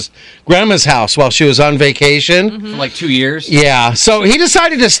watch his grandma's house while she was on vacation. For like 2 years. Yeah, so he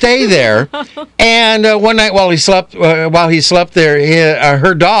decided to stay there, and one night while he slept there,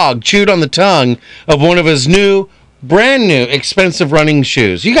 her dog chewed on the tongue of one of his brand new, expensive running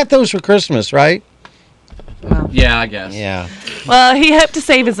shoes. You got those for Christmas, right? Yeah, I guess. Yeah. Well, he hoped to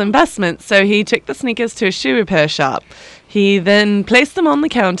save his investment, so he took the sneakers to a shoe repair shop. He then placed them on the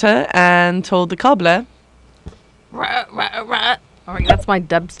counter and told the cobbler. All right, that's my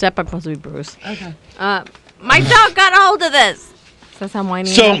dubstep. I'm supposed to be Bruce. Okay. My dog got a hold of this. That's how I'm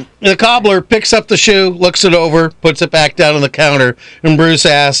whining. So the cobbler picks up the shoe, looks it over, puts it back down on the counter, and Bruce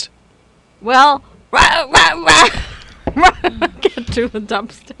asked, Well, get to the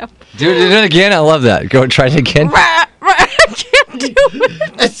dubstep. Do it again. I love that. Go try it again. I can't do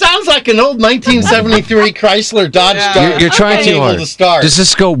it. It sounds like an old 1973 Chrysler Dodge Dart. You're trying too hard. To start.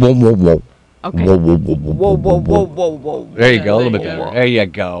 Just go whoa, whoa, whoa. Okay. Whoa, whoa, whoa, whoa, Whoa, whoa, whoa, whoa, whoa. There you go. A little bit better. There you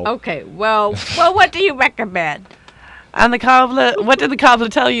go. Okay, well, what do you recommend? And the cobbler, what did the cobbler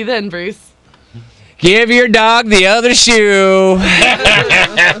tell you then, Bruce? Give your dog the other shoe.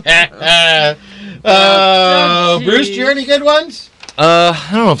 Bruce, do you have any good ones? I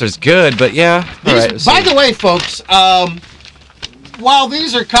don't know if there's good, but yeah. All right, By the way, folks, while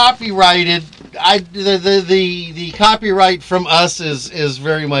these are copyrighted, the copyright from us is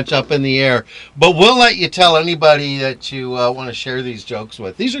very much up in the air. But we'll let you tell anybody that you want to share these jokes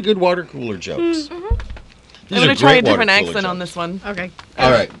with. These are good water cooler jokes. I'm going to try a different accent on this one. Okay. All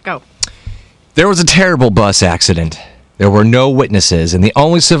right. Go. There was a terrible bus accident. There were no witnesses, and the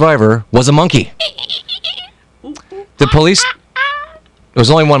only survivor was a monkey. The police... There was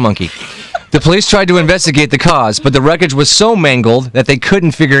only one monkey. The police tried to investigate the cause, but the wreckage was so mangled that they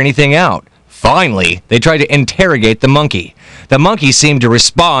couldn't figure anything out. Finally, they tried to interrogate the monkey. The monkey seemed to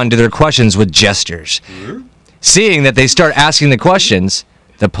respond to their questions with gestures. Seeing that they start asking the questions,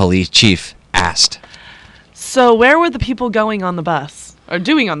 the police chief asked. So where were the people going on the bus? Or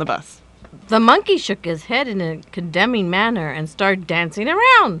doing on the bus? The monkey shook his head in a condemning manner and started dancing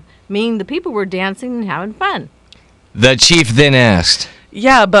around, meaning the people were dancing and having fun. The chief then asked.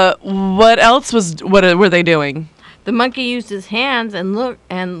 Yeah, but what else were they doing? The monkey used his hands and look.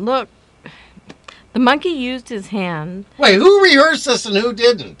 The monkey used his hand. Wait, who rehearsed this and who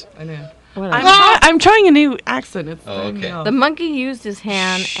didn't? I know. I'm trying a new accent. It's okay. The monkey used his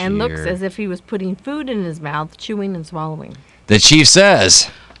hand and looks as if he was putting food in his mouth, chewing and swallowing. The chief says.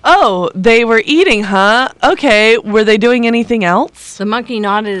 Oh, they were eating, huh? Okay, were they doing anything else? The monkey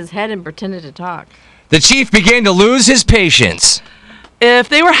nodded his head and pretended to talk. The chief began to lose his patience. If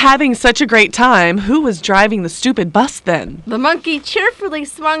they were having such a great time, who was driving the stupid bus then? The monkey cheerfully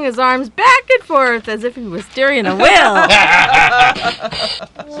swung his arms back and forth as if he was steering a wheel.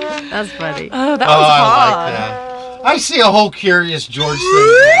 That's funny. Oh, that was I hard. like that. I see a whole Curious George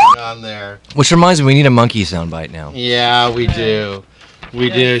thing going on there. Which reminds me, we need a monkey soundbite now. Yeah, we do.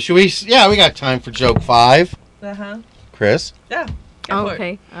 We do. Should we? Yeah, we got time for joke 5. Uh-huh. Chris? Yeah.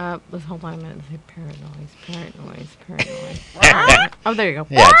 Okay. Let's hold on a minute. Say parrot noise. Oh, there you go.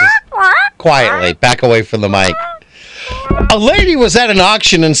 Yeah, just quietly. Back away from the mic. A lady was at an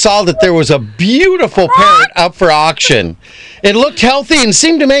auction and saw that there was a beautiful parrot up for auction. It looked healthy and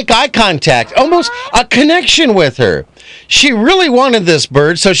seemed to make eye contact, almost a connection with her. She really wanted this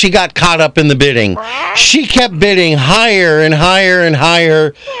bird, so she got caught up in the bidding. She kept bidding higher and higher and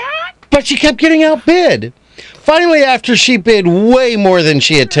higher, but she kept getting outbid. Finally, after she bid way more than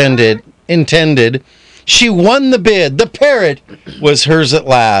she intended, she won the bid. The parrot was hers at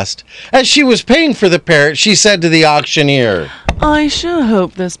last. As she was paying for the parrot, she said to the auctioneer, I sure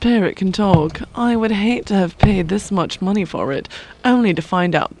hope this parrot can talk. I would hate to have paid this much money for it, only to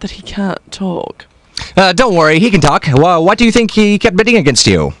find out that he can't talk. Don't worry, he can talk. Well, what do you think he kept bidding against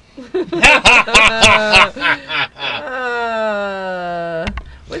you?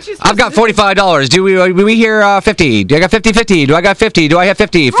 I've got $45. Do we hear 50? Do I got 50? Do I got 50? Do I have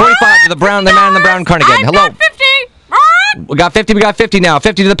 50? 45 to the man in the brown cardigan. Hello. We got 50. We got 50 now.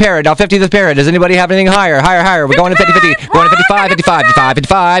 50 to the parrot. Now 50 to the parrot. Does anybody have anything higher? Higher. We're going to 50. Going to 55. We got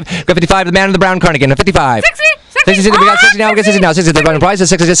 55 to the man in the brown cardigan. 55. 60. We got 60 now. We got 60 now. 60 to the running price.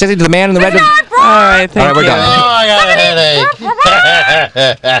 60 to the man in the red. All right, thank you. We're done. oh, I got a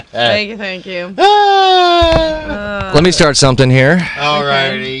headache. Thank you. Let me start something here.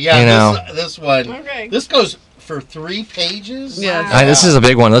 Alrighty. Yeah, You know. this one. Okay. This goes for 3 pages? Yeah. This is a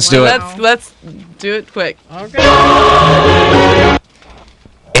big one. Let's do it. Let's do it quick.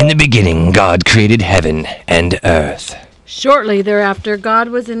 In the beginning, God created heaven and earth. Shortly thereafter, God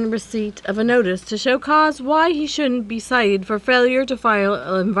was in receipt of a notice to show cause why he shouldn't be cited for failure to file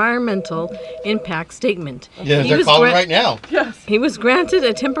an environmental impact statement. Yeah, they're calling right now. Yes. He was granted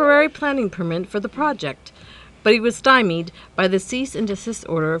a temporary planning permit for the project, but he was stymied by the cease and desist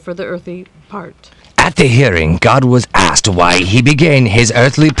order for the earthy part. At the hearing, God was asked why he began his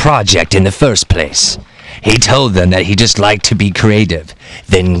earthly project in the first place. He told them that he just liked to be creative.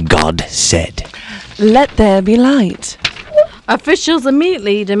 Then God said, Let there be light. Officials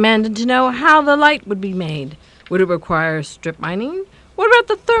immediately demanded to know how the light would be made. Would it require strip mining? What about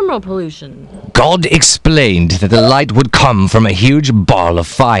the thermal pollution? God explained that the light would come from a huge ball of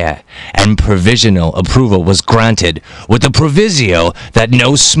fire, and provisional approval was granted with the proviso that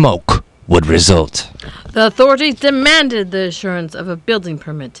no smoke would result. The authorities demanded the assurance of a building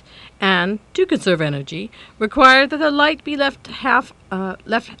permit and, to conserve energy, required that the light be left off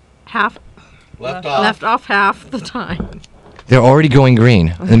half the time. They're already going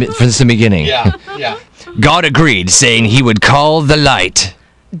green since the beginning. Yeah. God agreed, saying he would call the light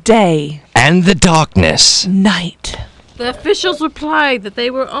Day. and the darkness Night. The officials replied that they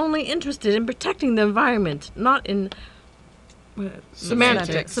were only interested in protecting the environment, not in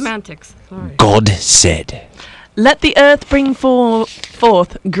semantics. Sorry. God said. Let the earth bring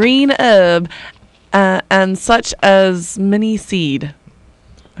forth green herb and such as many seed.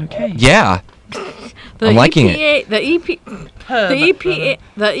 Okay. Yeah. I'm liking it. The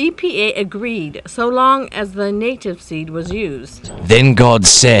EPA agreed, so long as the native seed was used. Then God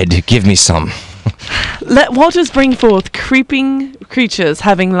said, give me some. Let waters bring forth creeping creatures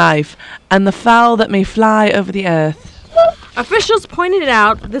having life, and the fowl that may fly over the earth. Officials pointed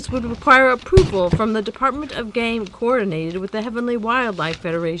out this would require approval from the Department of Game, coordinated with the Heavenly Wildlife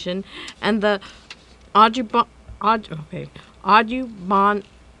Federation and the Audubon.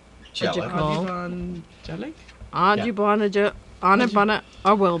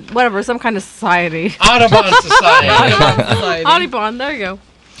 Whatever, some kind of society. Audubon Society. Audubon, there you go.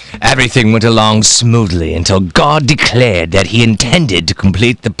 Everything went along smoothly until God declared that he intended to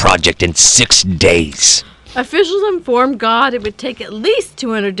complete the project in 6 days. Officials informed God it would take at least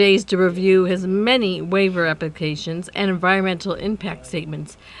 200 days to review his many waiver applications and environmental impact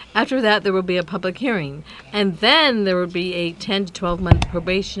statements. After that, there would be a public hearing. And then there would be a 10 to 12-month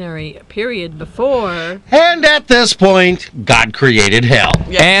probationary period before... And at this point, God created hell.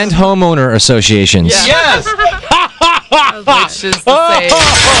 Yes. And homeowner associations. Yes! Which is the same.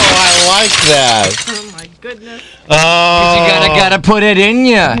 I like that. Oh, my goodness. Oh. You gotta put it in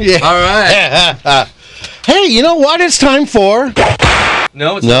ya. Yeah. All right. Hey, you know what it's time for?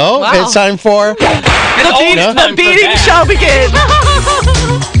 No, it's It's time for... The beating shall begin.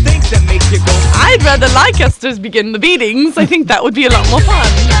 Things that make I'd rather Leicesters begin the beatings. I think that would be a lot more fun.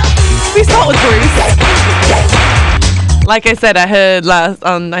 We start with Bruce. Like I said, I heard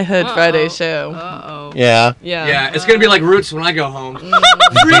Friday's show. Yeah. Yeah, it's gonna be like Roots when I go home.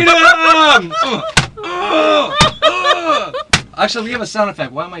 Freedom! Actually, we have a sound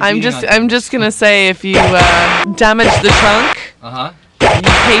effect. Why am I? I'm just gonna say, if you damage the trunk, you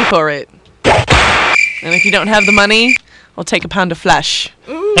pay for it. And if you don't have the money, I'll take a pound of flesh.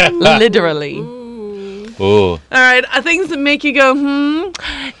 Literally. Ooh. All right, things that make you go,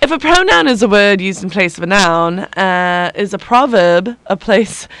 If a pronoun is a word used in place of a noun, is a proverb a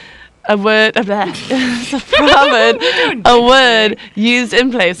word used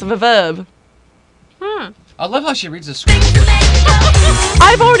in place of a verb? I love how she reads the script.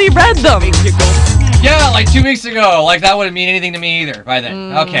 I've already read them. Yeah, like 2 weeks ago. Like that wouldn't mean anything to me either by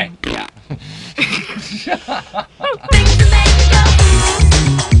then. Okay. Yeah.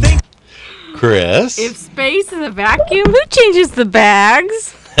 Chris? If space is a vacuum, who changes the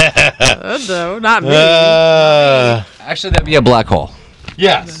bags? No, not me. Actually, that'd be a black hole.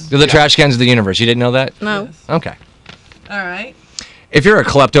 Yes. They're the trash cans of the universe. You didn't know that? No. Okay. All right. If you're a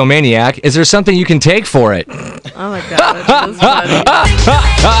kleptomaniac, is there something you can take for it? Oh my god, that's funny.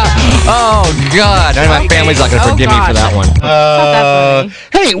 Oh god, my family's not gonna forgive me for that one.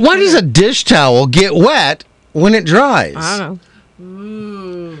 Hey, why does a dish towel get wet when it dries? I don't know.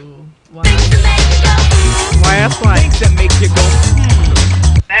 Ooh. Why? Why ask why?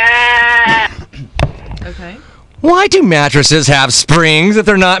 Okay. Why do mattresses have springs if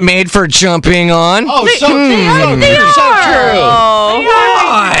they're not made for jumping on? Oh, so true.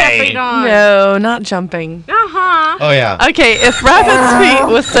 Why? No, not jumping. Oh, yeah. Okay, if Rabbit's feet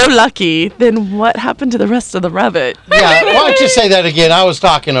was so lucky, then what happened to the rest of the rabbit? Yeah, why don't you say that again? I was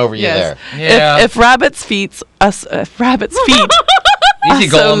talking over you there. Yeah. If Rabbit's feet are so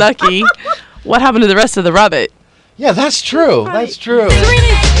lucky, what happened to the rest of the rabbit? Yeah, that's true. That's true.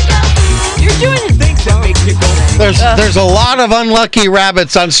 You're doing it. There's a lot of unlucky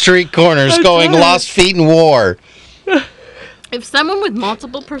rabbits on street corners going lost feet in war. If someone with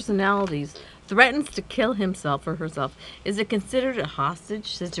multiple personalities threatens to kill himself or herself, is it considered a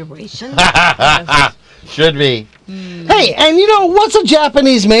hostage situation? Should be. Hey, and what's a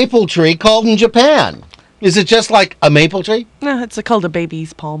Japanese maple tree called in Japan? Is it just like a maple tree? No, it's called a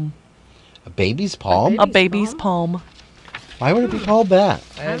baby's palm. A baby's palm? A baby's palm. Why would it be called that?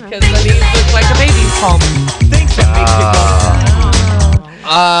 Because the leaves look like a baby's palm.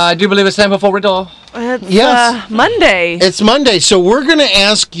 I do believe it's time before riddle. It's Monday. It's Monday, so we're going to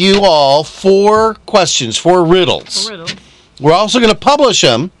ask you all 4 questions, 4 riddles. We're also going to publish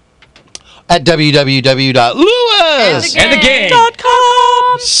them at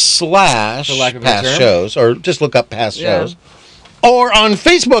www.lewis.com/past shows, or just look up past shows. Or on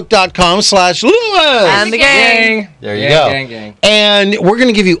Facebook.com/Lewis. And the gang. There you go. Gang. And we're going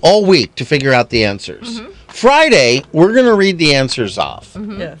to give you all week to figure out the answers. Friday, we're going to read the answers off.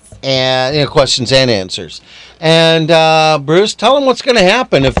 Yes. And questions and answers. And Bruce, tell them what's going to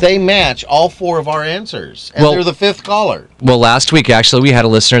happen if they match all 4 of our answers. And they're the 5th caller. Well, last week, actually, we had a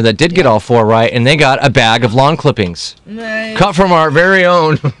listener that did get all 4 right, and they got a bag of lawn clippings. Nice. Cut from our very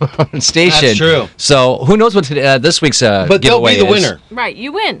own station. That's true. So, who knows what this week's but they'll be the winner. Right,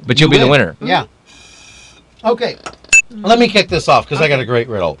 you win. But you'll be the winner. Yeah. Okay. Let me kick this off, because I got a great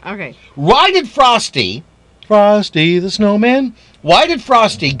riddle. Okay. Why did Frosty the snowman, why did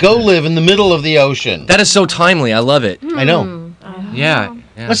Frosty go live in the middle of the ocean? That is so timely. I love it. I know. Yeah.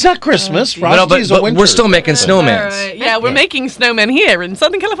 It's not Christmas. But Frosty's a winter. we're still making snowmen. Right. Yeah, we're making snowmen here in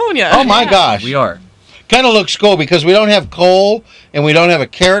Southern California. Oh, my gosh. We are. Kind of looks cool because we don't have coal and we don't have a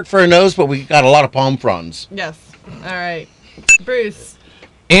carrot for a nose, but we got a lot of palm fronds. Yes. All right. Bruce.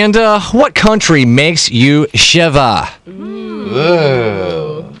 And what country makes you shiver?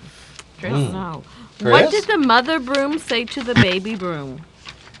 Ooh. Chris, no. What did the mother broom say to the baby broom?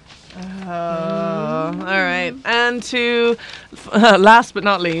 All right. And to last but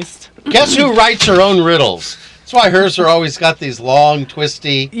not least. Guess who writes her own riddles? That's why hers are always got these long,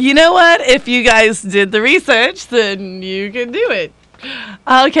 twisty. You know what? If you guys did the research, then you can do it.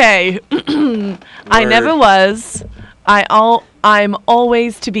 Okay. I never was. I'm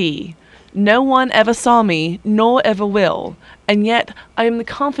always to be. No one ever saw me, nor ever will. And yet I am the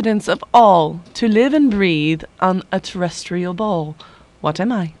confidence of all to live and breathe on a terrestrial ball. What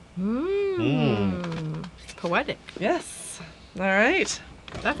am I? Poetic. Yes. All right.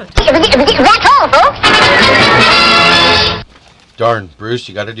 That's a Darn, Bruce,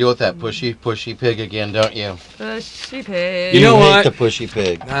 you got to deal with that pushy pig again, don't you? Pushy pig. You know hate what? the pushy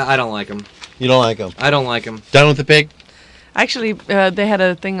pig. I don't like him. You don't like him? I don't like him. Done with the pig? Actually, they had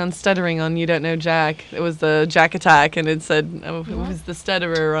a thing on stuttering on You Don't Know Jack. It was the Jack Attack, and it said it was the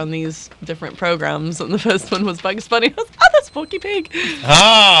stutterer on these different programs. And the first one was Bugs Bunny. I was like, oh, that's Porky Pig.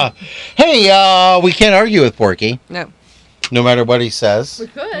 Hey, we can't argue with Porky. No. No matter what he says. We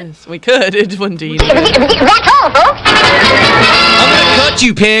could. Yes, we could. It wouldn't do you. I'm gonna cut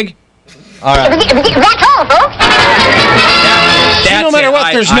you, pig. All right. No matter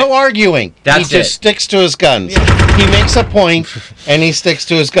what, there's no arguing. He just sticks to his guns. Yeah. He makes a point, and he sticks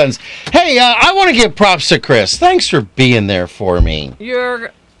to his guns. Hey, I want to give props to Chris. Thanks for being there for me.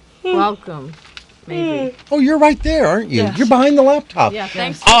 You're welcome. Maybe. Oh, you're right there, aren't you? Yes. You're behind the laptop. Yeah,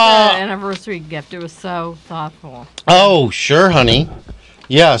 thanks for the anniversary gift. It was so thoughtful. Oh, sure, honey.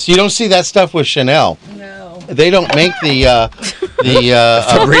 Yes, you don't see that stuff with Chanel. No. They don't make the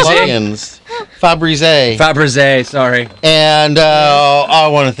plugins. Fabrize, sorry. And I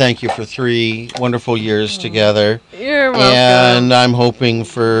want to thank you for 3 wonderful years together. You're welcome. And I'm hoping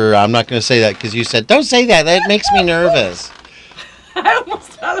for, I'm not going to say that because you said, don't say that. That makes me nervous. I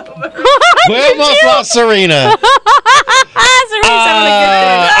almost thought of it. We almost lost Serena.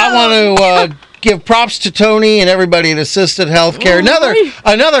 I want to give props to Tony and everybody at Assisted Healthcare.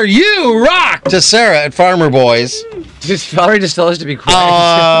 Another you rock to Sarah at Farmer Boys. Valerie just told us to be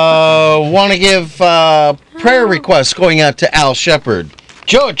quiet. Want to give prayer requests going out to Al Shepard,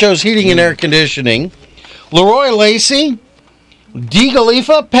 Joe at Joe's Heating and Air Conditioning, Leroy Lacey, D.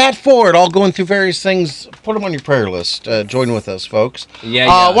 Khalifa, Pat Ford, all going through various things. Put them on your prayer list. Join with us, folks.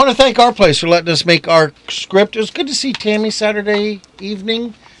 I want to thank Our Place for letting us make our script. It was good to see Tammy Saturday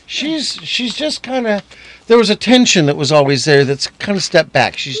evening. She's just kind of, there was a tension that was always there that's kind of stepped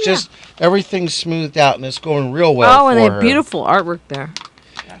back. She's just, everything's smoothed out and it's going real well for her. And they have beautiful artwork there.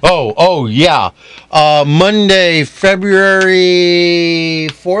 Oh, yeah. Monday, February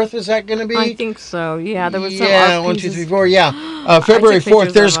 4th, is that going to be? I think so, yeah. There was some art 1, 2, 3, 4, yeah. February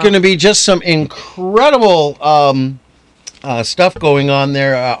 4th, there's going to be just some incredible stuff going on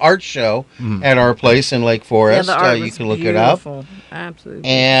there. Art show at Our Place in Lake Forest. Yeah, the art you can look it up. Absolutely.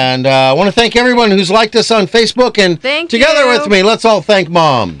 And I want to thank everyone who's liked us on Facebook. And together with me, let's all thank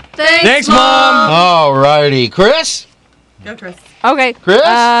Mom. Thanks, Mom. All righty. Chris? Go, Chris. Okay. Chris?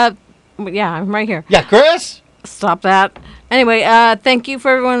 Yeah, I'm right here. Yeah, Chris? Stop that. Anyway, thank you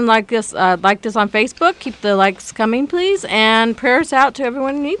for everyone liked us on Facebook. Keep the likes coming, please. And prayers out to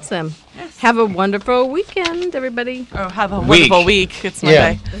everyone who needs them. Yes. Have a wonderful weekend, everybody. Oh, have a wonderful week. It's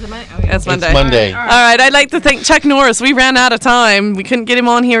Monday. Yeah. Is it Monday? Oh, yeah. It's Monday. It's Monday. All right. I'd like to thank Chuck Norris. We ran out of time. We couldn't get him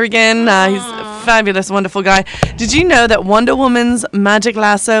on here again. He's a fabulous, wonderful guy. Did you know that Wonder Woman's magic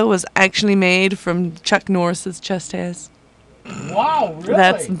lasso was actually made from Chuck Norris's chest hairs? Wow, really?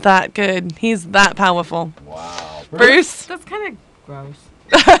 That's that good. He's that powerful. Wow. Bruce? That's kind of gross.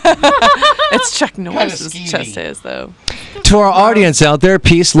 It's Chuck Norris's chest hairs, though. To our audience out there,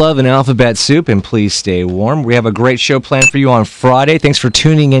 peace, love, and alphabet soup, and please stay warm. We have a great show planned for you on Friday. Thanks for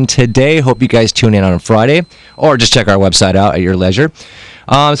tuning in today. Hope you guys tune in on Friday, or just check our website out at your leisure.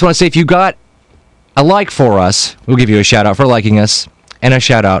 I just want to say, if you got a like for us, we'll give you a shout out for liking us, and a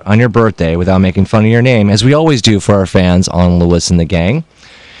shout out on your birthday without making fun of your name, as we always do for our fans on Lewis and the Gang.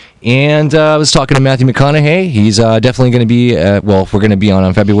 And I was talking to Matthew McConaughey. He's definitely going to be, if we're going to be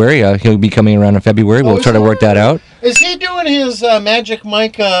on February. He'll be coming around in February. We'll try to work that out. Is he doing his Magic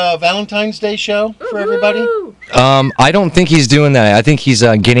Mike Valentine's Day show for everybody? I don't think he's doing that. I think he's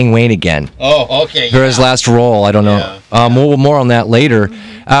getting Wayne again. Oh, okay. For his last role. I don't know. More on that later.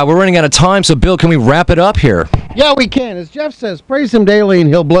 We're running out of time, so Bill, can we wrap it up here? Yeah, we can. As Jeff says, praise him daily and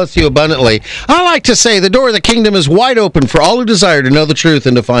he'll bless you abundantly. I like to say the door of the kingdom is wide open for all who desire to know the truth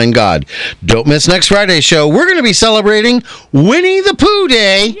and to find God. Don't miss next Friday's show. We're going to be celebrating Winnie the Pooh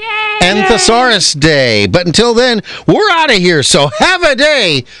Day and Thesaurus Day. But until then, we're out of here, so have a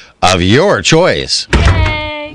day of your choice. Yay.